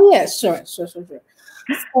 Oh yeah, sure.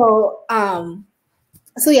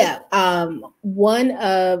 One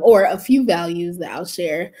of, or a few values that I'll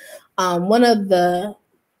share. One of the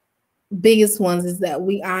biggest ones is that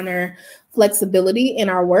we honor flexibility in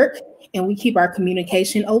our work and we keep our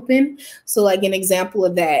communication open. So like an example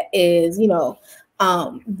of that is,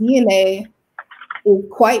 DNA is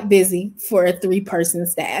quite busy for a 3-person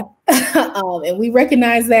staff. And we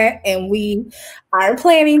recognize that, and we are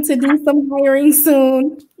planning to do some hiring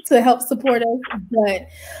soon to help support us. But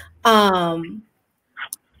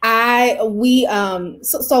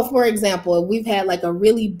so for example, we've had like a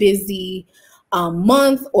really busy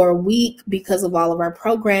month or week because of all of our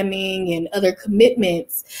programming and other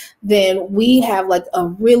commitments, then we have like a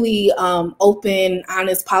really open,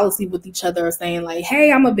 honest policy with each other, saying like, hey,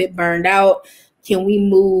 I'm a bit burned out. Can we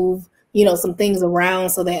move, some things around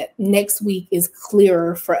so that next week is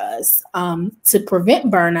clearer for us, to prevent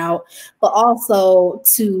burnout, but also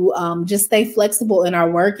to just stay flexible in our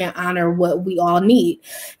work and honor what we all need.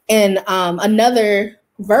 And another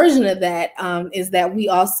version of that is that we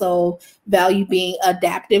also value being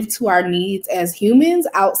adaptive to our needs as humans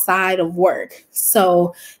outside of work.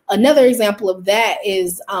 So another example of that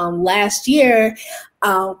is last year,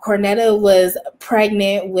 Cornetta was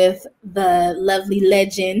pregnant with the lovely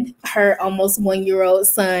legend, her almost 1-year-old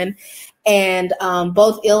son. And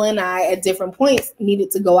both Il and I at different points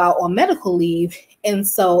needed to go out on medical leave. And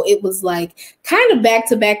so it was like kind of back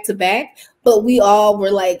to back to back, but we all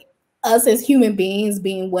were like, us as human beings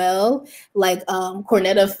being well, like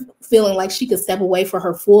Cornetta feeling like she could step away for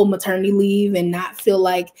her full maternity leave and not feel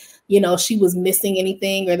like, she was missing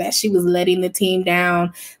anything or that she was letting the team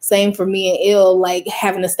down. Same for me and Il, like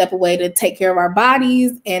having to step away to take care of our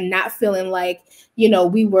bodies and not feeling like,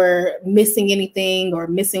 we were missing anything or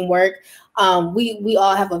missing work. We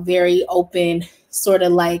all have a very open sort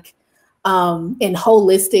of like and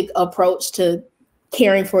holistic approach to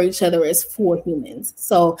caring for each other as for humans.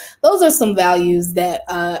 So those are some values that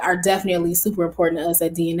are definitely super important to us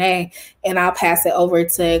at DNA. And I'll pass it over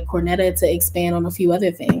to Cornetta to expand on a few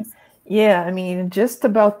other things. Yeah, I mean, just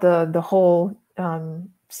about the whole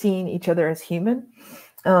seeing each other as human.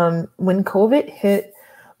 when COVID hit,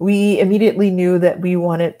 we immediately knew that we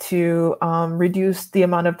wanted to reduce the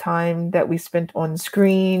amount of time that we spent on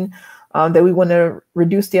screen, that we want to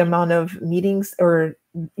reduce the amount of meetings, or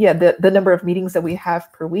the number of meetings that we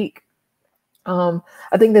have per week. I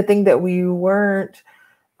think the thing that we weren't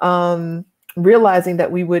realizing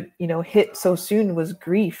that we would, hit so soon was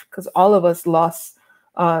grief, because all of us lost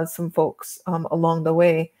some folks along the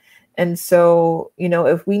way. And so,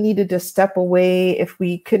 if we needed to step away, if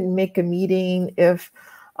we couldn't make a meeting, if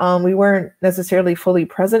we weren't necessarily fully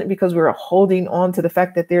present because we were holding on to the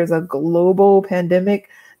fact that there's a global pandemic,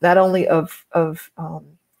 not only of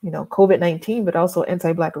COVID-19, but also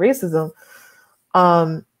anti-Black racism,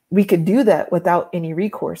 we could do that without any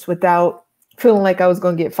recourse, without feeling like I was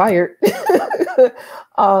going to get fired.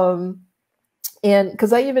 And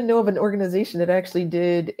because I even know of an organization that actually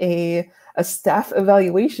did a staff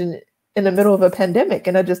evaluation in the middle of a pandemic.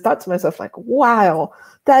 And I just thought to myself, like, wow,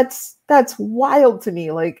 that's wild to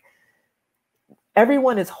me. Like,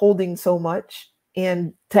 everyone is holding so much.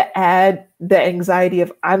 And to add the anxiety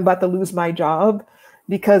of I'm about to lose my job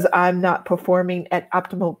because I'm not performing at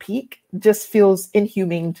optimal peak just feels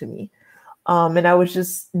inhumane to me. And I was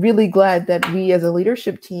just really glad that we as a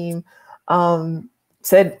leadership team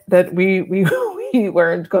said that we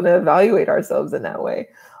weren't going to evaluate ourselves in that way,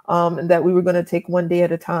 and that we were going to take one day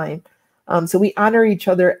at a time. So we honor each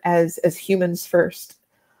other as humans first.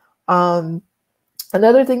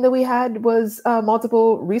 Another thing that we had was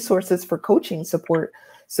multiple resources for coaching support.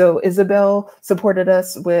 So Isabelle supported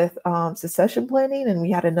us with succession planning, and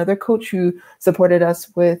we had another coach who supported us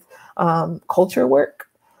with culture work,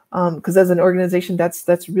 because as an organization,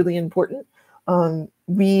 that's really important.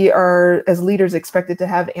 We are, as leaders, expected to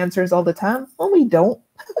have answers all the time. Well, we don't.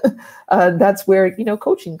 That's where,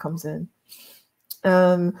 coaching comes in.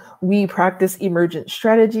 We practice emergent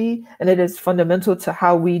strategy, and it is fundamental to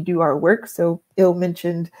how we do our work. So Il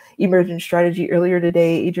mentioned emergent strategy earlier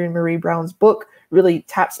today. Adrienne Marie Brown's book really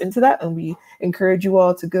taps into that, and we encourage you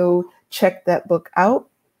all to go check that book out.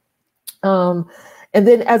 And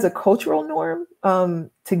then as a cultural norm,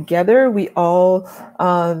 together, we all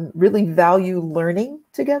really value learning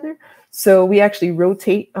together. So we actually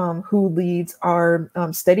rotate who leads our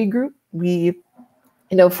study group. We,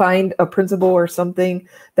 find a principle or something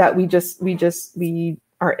that we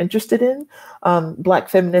are interested in. Black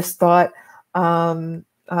feminist thought, how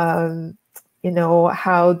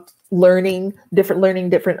different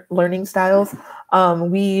learning styles.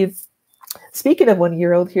 Speaking of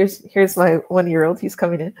 1-year-old, here's my 1-year-old. He's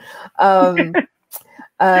coming in.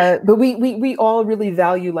 But we all really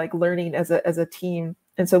value like learning as a team.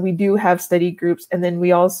 And so we do have study groups. And then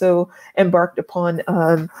we also embarked upon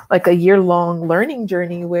like a year-long learning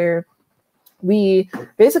journey where we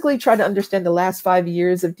basically try to understand the last 5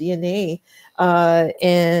 years of DNA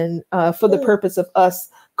and for the purpose of us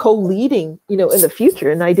co-leading, in the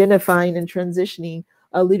future and identifying and transitioning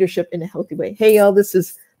leadership in a healthy way. Hey, y'all, this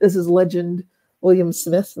is Legend William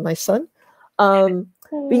Smith, my son. But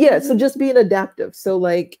yeah, so just being adaptive. So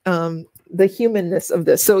like the humanness of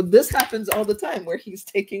this. So this happens all the time where he's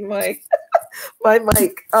taking my my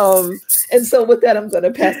mic. And so with that, I'm going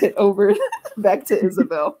to pass it over back to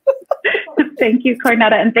Isabelle. Thank you,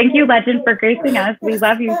 Cornetta, and thank you, Legend, for gracing us. We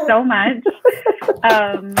love you so much.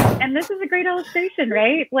 And this is a great illustration,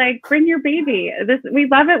 right? Like, bring your baby. We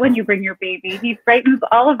love it when you bring your baby. He frightens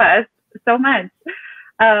all of us so much.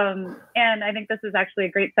 And I think this is actually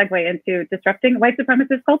a great segue into disrupting white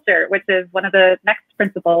supremacist culture, which is one of the next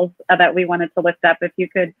principles that we wanted to lift up. If you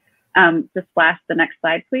could just flash the next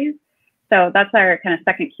slide, please. So that's our kind of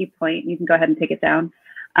second key point. You can go ahead and take it down.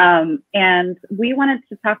 And we wanted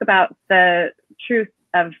to talk about the truth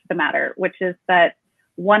of the matter, which is that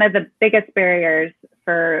one of the biggest barriers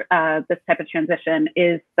for this type of transition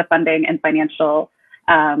is the funding and financial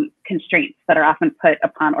constraints that are often put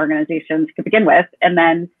upon organizations to begin with. And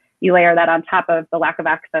then you layer that on top of the lack of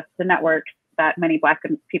access to networks that many Black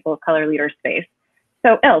and people of color leaders face.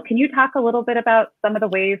 So Il, can you talk a little bit about some of the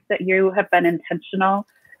ways that you have been intentional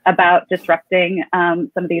about disrupting some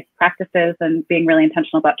of these practices and being really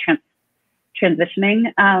intentional about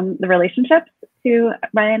transitioning the relationships to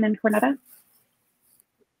Ryan and Cornetta?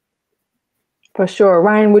 For sure.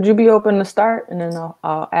 Ryan, would you be open to start, and then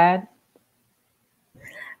I'll add?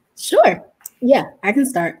 Sure. Yeah, I can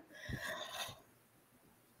start.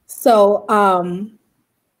 So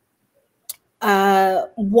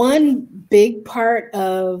one big part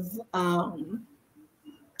of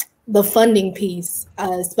the funding piece,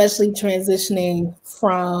 especially transitioning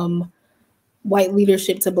from white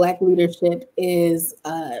leadership to Black leadership, is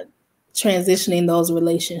transitioning those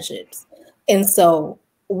relationships. And so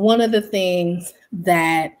one of the things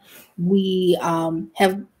that we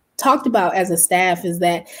have talked about as a staff is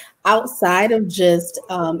that outside of just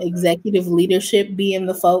executive leadership being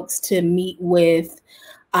the folks to meet with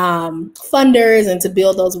funders and to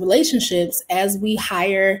build those relationships, as we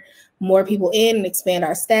hire more people in and expand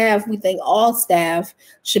our staff, we think all staff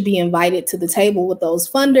should be invited to the table with those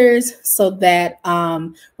funders so that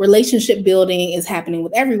relationship building is happening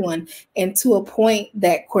with everyone. And to a point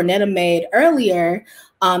that Cornetta made earlier,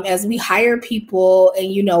 as we hire people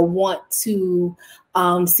and, want to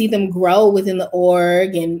see them grow within the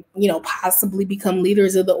org and, possibly become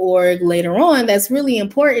leaders of the org later on, that's really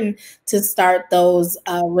important to start those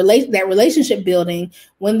that relationship building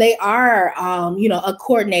when they are, a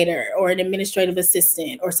coordinator or an administrative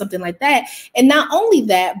assistant or something like that. And not only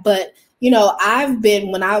that, but,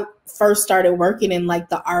 when I first started working in like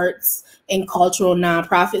the arts and cultural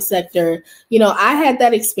nonprofit sector, I had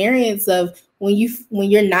that experience of when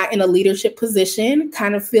you're not in a leadership position,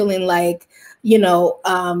 kind of feeling like, you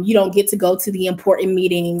don't get to go to the important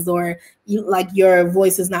meetings, or your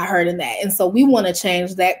voice is not heard in that. And so we want to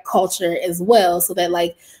change that culture as well, so that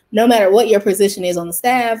like, no matter what your position is on the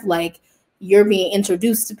staff, like you're being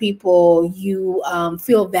introduced to people, you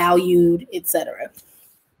feel valued, etc.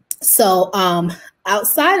 So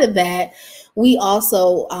outside of that, we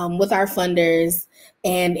also, with our funders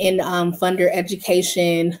and in funder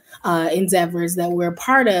education endeavors that we're a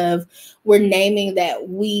part of, we're naming that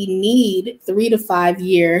we need 3 to 5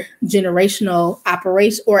 year generational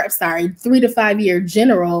operation, 3 to 5 year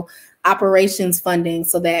general operations funding,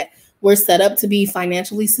 so that we're set up to be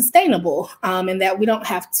financially sustainable, and that we don't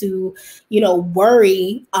have to,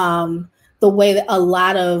 worry the way that a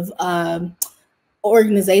lot of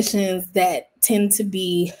organizations that tend to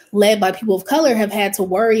be led by people of color have had to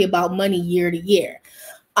worry about money year to year.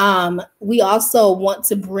 We also want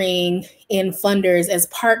to bring in funders as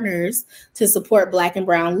partners to support Black and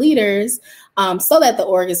Brown leaders, so that the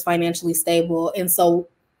org is financially stable. And so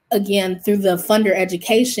again, through the funder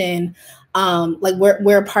education,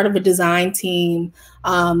 we're a part of a design team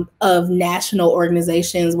of national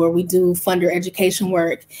organizations where we do funder education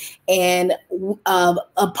work. And a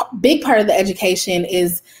big part of the education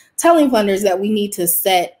is telling funders that we need to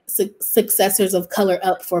set successors of color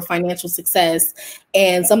up for financial success.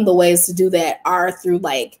 And some of the ways to do that are through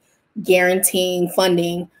like guaranteeing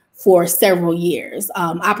funding for several years,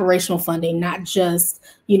 operational funding, not just,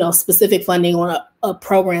 specific funding on a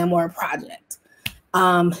program or a project.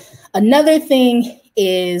 Another thing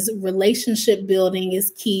is relationship building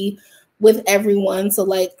is key with everyone. So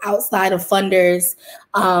like outside of funders,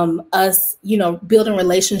 us, building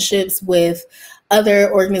relationships with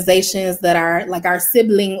other organizations that are like our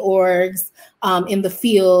sibling orgs in the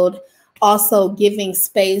field, also giving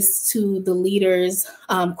space to the leaders,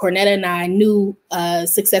 Cornetta and I, new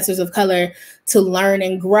successors of color, to learn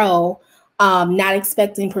and grow, not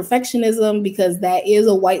expecting perfectionism, because that is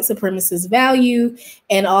a white supremacist value,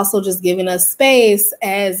 and also just giving us space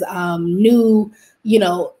as new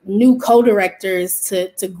co-directors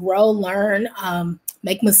to grow, learn,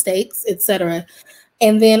 make mistakes, etc.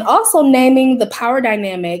 And then also naming the power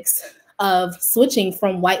dynamics of switching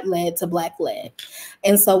from white-led to Black-led.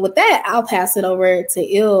 And so with that, I'll pass it over to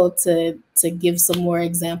Il to give some more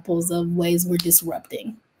examples of ways we're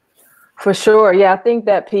disrupting. For sure. Yeah, I think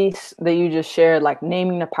that piece that you just shared, like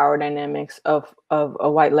naming the power dynamics of a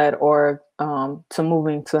white-led org to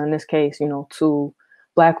moving to, in this case, to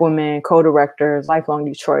Black women, co-directors, lifelong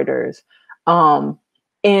Detroiters,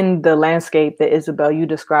 in the landscape that Isabelle, you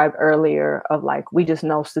described earlier of like, we just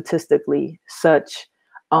know statistically such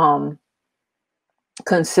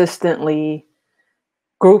consistently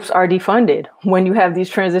groups are defunded when you have these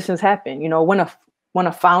transitions happen. When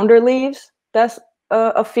a founder leaves, that's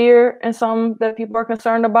a fear and some that people are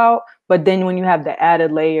concerned about. But then when you have the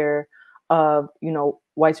added layer of,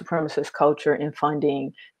 white supremacist culture and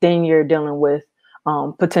funding, then you're dealing with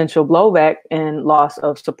potential blowback and loss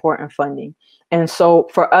of support and funding. And so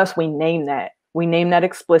for us, we name that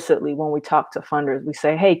explicitly when we talk to funders. We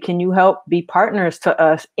say, hey, can you help be partners to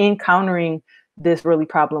us in countering this really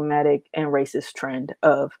problematic and racist trend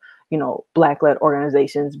of, Black-led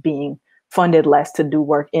organizations being funded less to do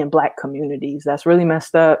work in Black communities? That's really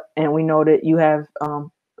messed up. And we know that you have,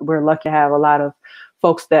 we're lucky to have a lot of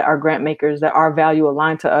folks that are grant makers that are value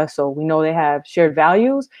aligned to us. So we know they have shared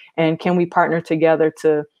values, and can we partner together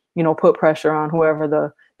to, put pressure on whoever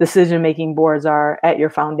the decision-making boards are at your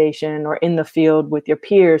foundation or in the field with your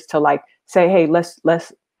peers to like say, hey, let's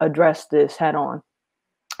address this head on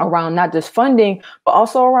around not just funding, but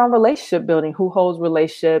also around relationship building. Who holds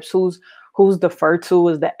relationships? Who's deferred to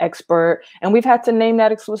as the expert? And we've had to name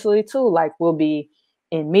that explicitly too. Like we'll be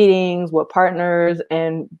in meetings with partners,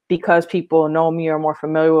 and because people know me or more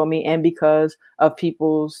familiar with me, and because of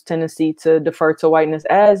people's tendency to defer to whiteness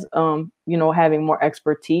as, having more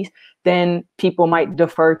expertise, then people might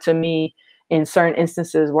defer to me in certain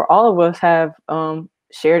instances where all of us have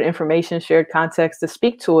shared information, shared context to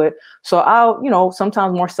speak to it. So I'll,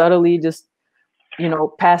 sometimes more subtly just,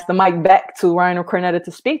 pass the mic back to Ryan or Cornetta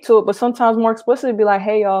to speak to it, but sometimes more explicitly be like,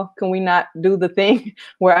 hey, y'all, can we not do the thing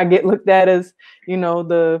where I get looked at as,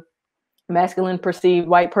 the masculine perceived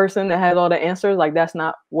white person that has all the answers? Like, that's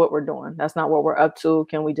not what we're doing. That's not what we're up to.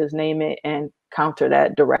 Can we just name it and counter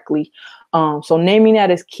that directly? So naming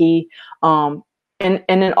that is key. And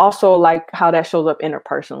then also like how that shows up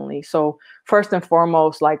interpersonally. So first and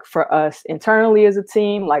foremost, like for us internally as a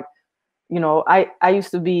team, like, I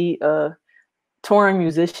used to be a touring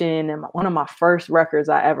musician, and one of my first records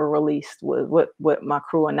I ever released was with my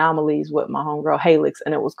crew Anomalies with my homegirl Halix,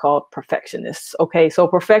 and it was called Perfectionists. Okay, so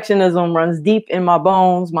perfectionism runs deep in my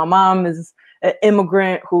bones. My mom is an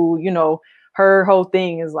immigrant who, her whole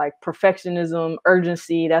thing is like perfectionism,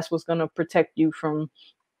 urgency. That's what's going to protect you from,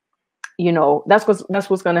 that's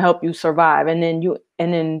what's going to help you survive. And then you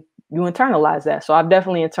internalize that. So I've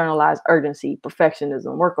definitely internalized urgency,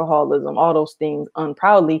 perfectionism, workaholism, all those things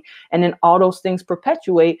unproudly. And then all those things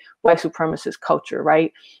perpetuate white supremacist culture,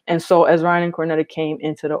 right? And so as Ryan and Cornetta came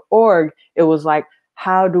into the org, it was like,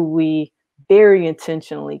 how do we very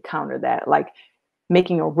intentionally counter that? Like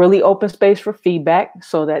making a really open space for feedback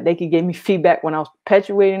so that they could give me feedback when I was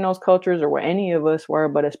perpetuating those cultures or where any of us were,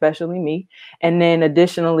 but especially me. And then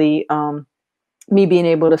additionally, me being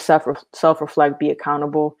able to self-reflect, be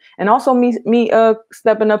accountable, and also me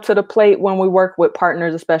stepping up to the plate when we work with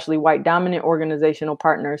partners, especially white dominant organizational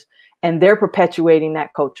partners, and they're perpetuating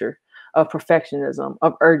that culture of perfectionism,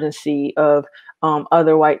 of urgency, of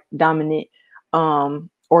other white dominant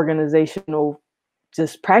organizational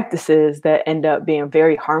just practices that end up being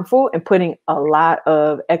very harmful and putting a lot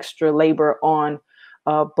of extra labor on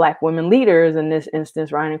Black women leaders, in this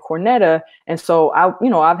instance, Ryan and Cornetta. And so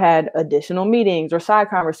I've had additional meetings or side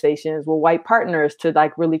conversations with white partners to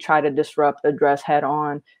like really try to disrupt, address head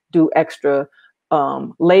on, do extra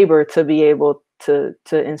labor to be able to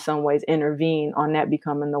in some ways intervene on that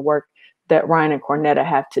becoming the work that Ryan and Cornetta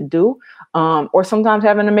have to do, or sometimes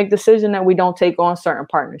having to make decision that we don't take on certain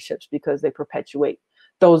partnerships because they perpetuate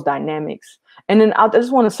those dynamics. And then I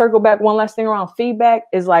just want to circle back one last thing around feedback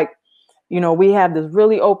is like, we have this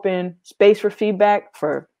really open space for feedback,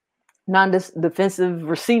 for non-defensive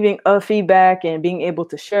receiving of feedback and being able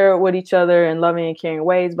to share it with each other in loving and caring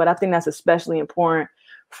ways. But I think that's especially important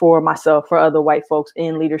for myself, for other white folks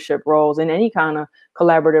in leadership roles, in any kind of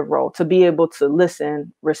collaborative role, to be able to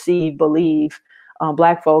listen, receive, believe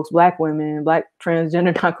Black folks, Black women, Black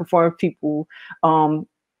transgender nonconforming people,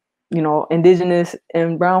 Indigenous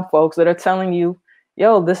and brown folks that are telling you,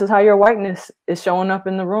 yo, this is how your whiteness is showing up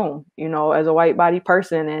in the room, as a white body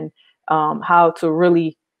person, and how to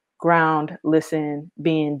really ground, listen,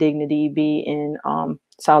 be in dignity, be in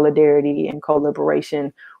solidarity and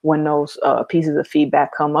co-liberation when those pieces of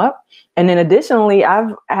feedback come up. And then additionally,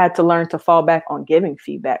 I've had to learn to fall back on giving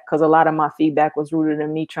feedback, because a lot of my feedback was rooted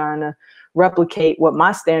in me trying to replicate what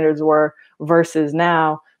my standards were, versus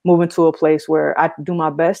now moving to a place where I do my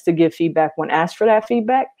best to give feedback when asked for that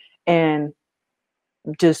feedback, and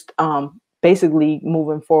just basically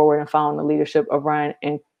moving forward and following the leadership of Ryan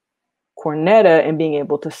and Cornetta and being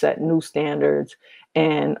able to set new standards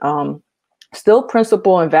and still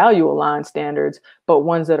principle and value aligned standards, but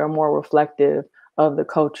ones that are more reflective of the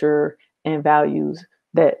culture and values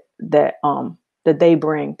that they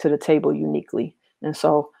bring to the table uniquely. And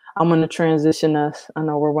so I'm going to transition us. I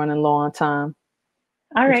know we're running low on time.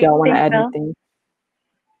 All right. If y'all want to add Bill. anything.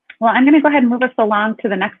 Well, I'm going to go ahead and move us along to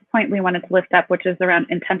the next point we wanted to lift up, which is around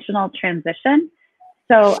intentional transition.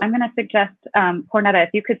 So I'm going to suggest, Cornetta, if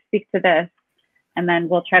you could speak to this, and then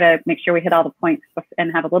we'll try to make sure we hit all the points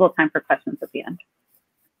and have a little time for questions at the end.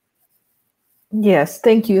 Yes,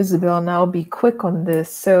 thank you, Isabelle. And I'll be quick on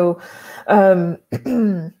this. So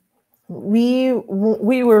we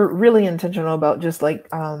were really intentional about just like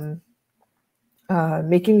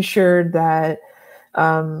making sure that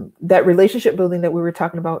that relationship building that we were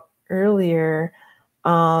talking about earlier,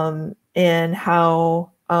 and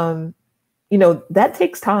how that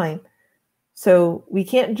takes time. So we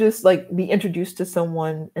can't just like be introduced to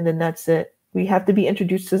someone and then that's it. We have to be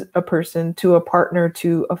introduced to a person, to a partner,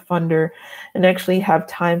 to a funder, and actually have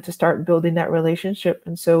time to start building that relationship.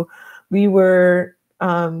 And so we would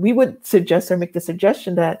suggest or make the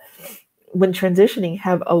suggestion that when transitioning,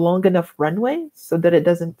 have a long enough runway so that it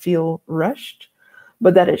doesn't feel rushed,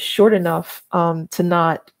 but that it's short enough to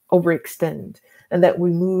not overextend. and that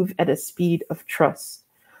we move at a speed of trust.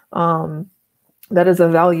 That is a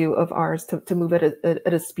value of ours, to move at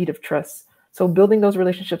a speed of trust. So building those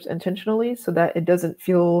relationships intentionally so that it doesn't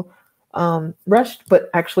feel rushed, but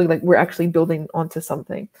actually like we're actually building onto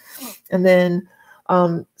something. And then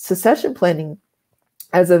succession planning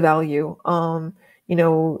as a value.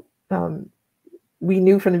 We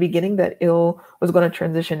knew from the beginning that IL was going to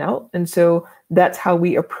transition out. And so that's how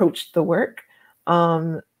we approached the work.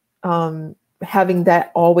 Having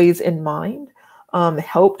that always in mind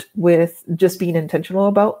helped with just being intentional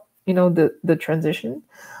about, the transition.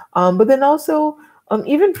 But then also,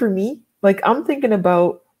 even for me, like I'm thinking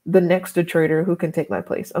about the next Detroiter who can take my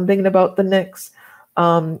place. I'm thinking about the next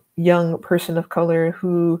young person of color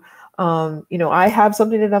who, I have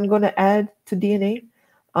something that I'm going to add to DNA.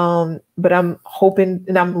 But I'm hoping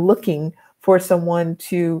and I'm looking for someone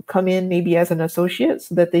to come in maybe as an associate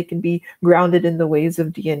so that they can be grounded in the ways of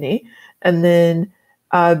DNA, and then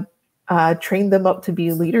train them up to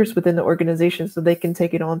be leaders within the organization so they can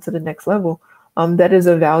take it on to the next level. That is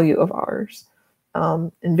a value of ours,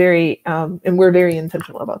 and we're very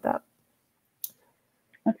intentional about that.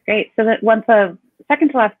 That's great. So that once the second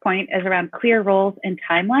to last point is around clear roles and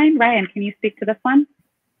timeline. Ryan, can you speak to this one?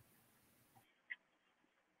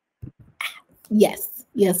 Yes,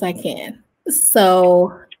 I can.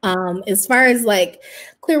 So as far as like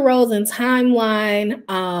clear roles and timeline,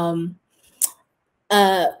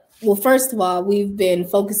 well, first of all, we've been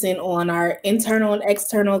focusing on our internal and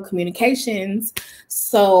external communications.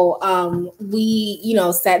 So we,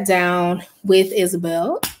 sat down with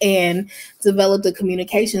Isabelle and developed a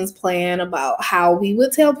communications plan about how we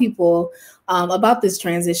would tell people about this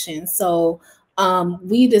transition. So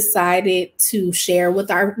we decided to share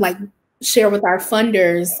with our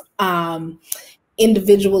funders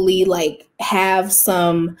individually, like have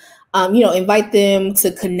some, invite them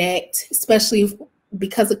to connect, especially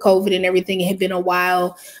because of COVID and everything. It had been a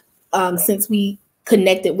while since we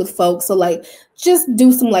connected with folks. So like just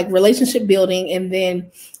do some like relationship building, and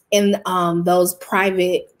then in those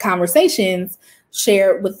private conversations,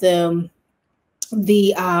 share with them the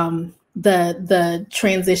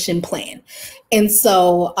transition plan. And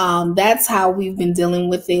so that's how we've been dealing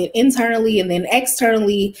with it internally. And then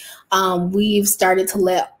externally, we've started to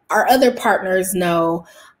let our other partners know,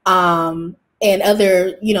 and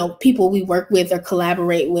other, people we work with or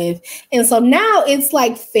collaborate with. And so now it's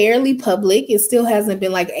like fairly public. It still hasn't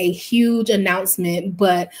been like a huge announcement,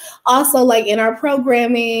 but also like in our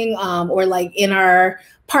programming or like in our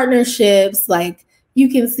partnerships, like you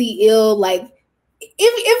can see IL, like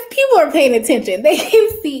if people are paying attention, they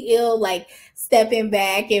can see IL like stepping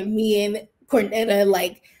back and me and Cornetta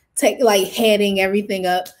like heading everything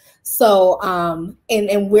up. So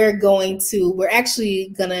and we're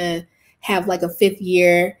actually gonna have like a 5th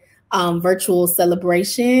year virtual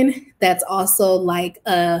celebration that's also like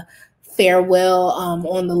a farewell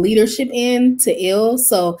on the leadership end to IL.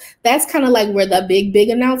 So that's kind of like where the big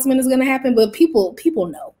announcement is gonna happen, but people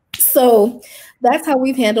know. So that's how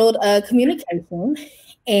we've handled communication.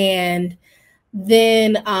 And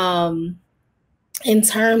then in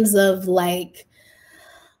terms of like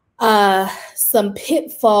some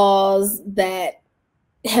pitfalls that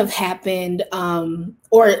have happened,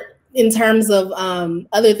 or in terms of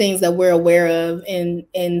other things that we're aware of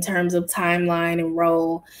in terms of timeline and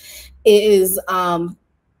role, is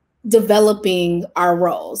developing our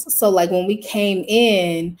roles. So like when we came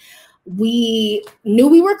in, we knew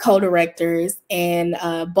we were co-directors, and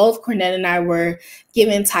both Cornetta and I were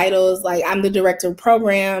given titles. Like I'm the director of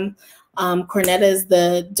program, Cornetta is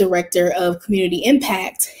the director of community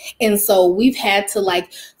impact. And so we've had to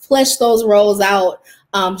like flesh those roles out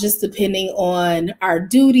just depending on our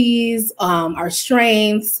duties, our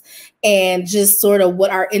strengths, and just sort of what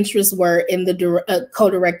our interests were in the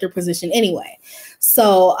co-director position anyway.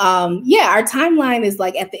 So our timeline is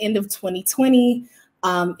like at the end of 2020,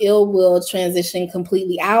 IL will transition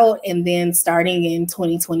completely out. And then starting in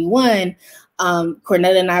 2021,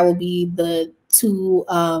 Cornetta and I will be the 2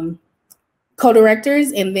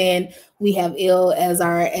 co-directors. And then we have IL as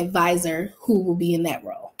our advisor who will be in that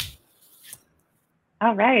role.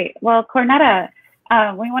 All right. Well, Cornetta,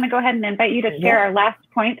 we want to go ahead and invite you to share our last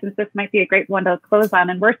point, since this might be a great one to close on.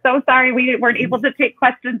 And we're so sorry we weren't able to take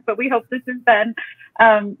questions, but we hope this has been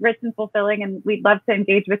rich and fulfilling, and we'd love to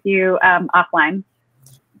engage with you offline.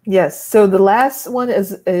 Yes. So the last one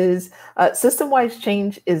is system-wide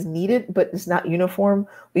change is needed, but it's not uniform.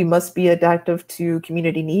 We must be adaptive to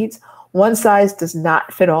community needs. One size does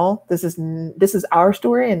not fit all. This is our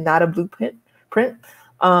story and not a blueprint.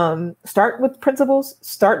 Start with principles,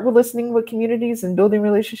 start with listening with communities and building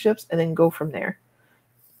relationships, and then go from there.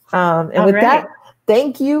 And with that,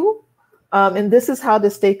 thank you. And this is how to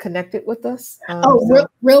stay connected with us.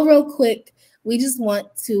 Real quick. We just want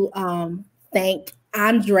to thank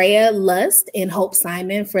Andrea Lust and Hope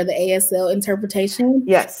Simon for the ASL interpretation.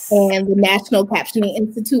 Yes. And the National Captioning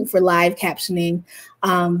Institute for live captioning,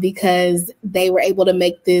 because they were able to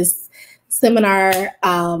make this seminar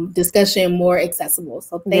discussion more accessible.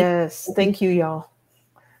 So thank you, y'all.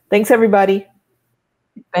 Thanks, everybody.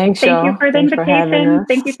 Thank you for the invitation.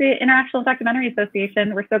 Thank you to the International Documentary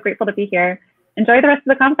Association. We're so grateful to be here. Enjoy the rest of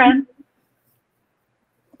the conference.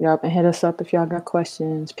 Yep, and hit us up if y'all got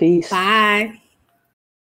questions. Peace. Bye.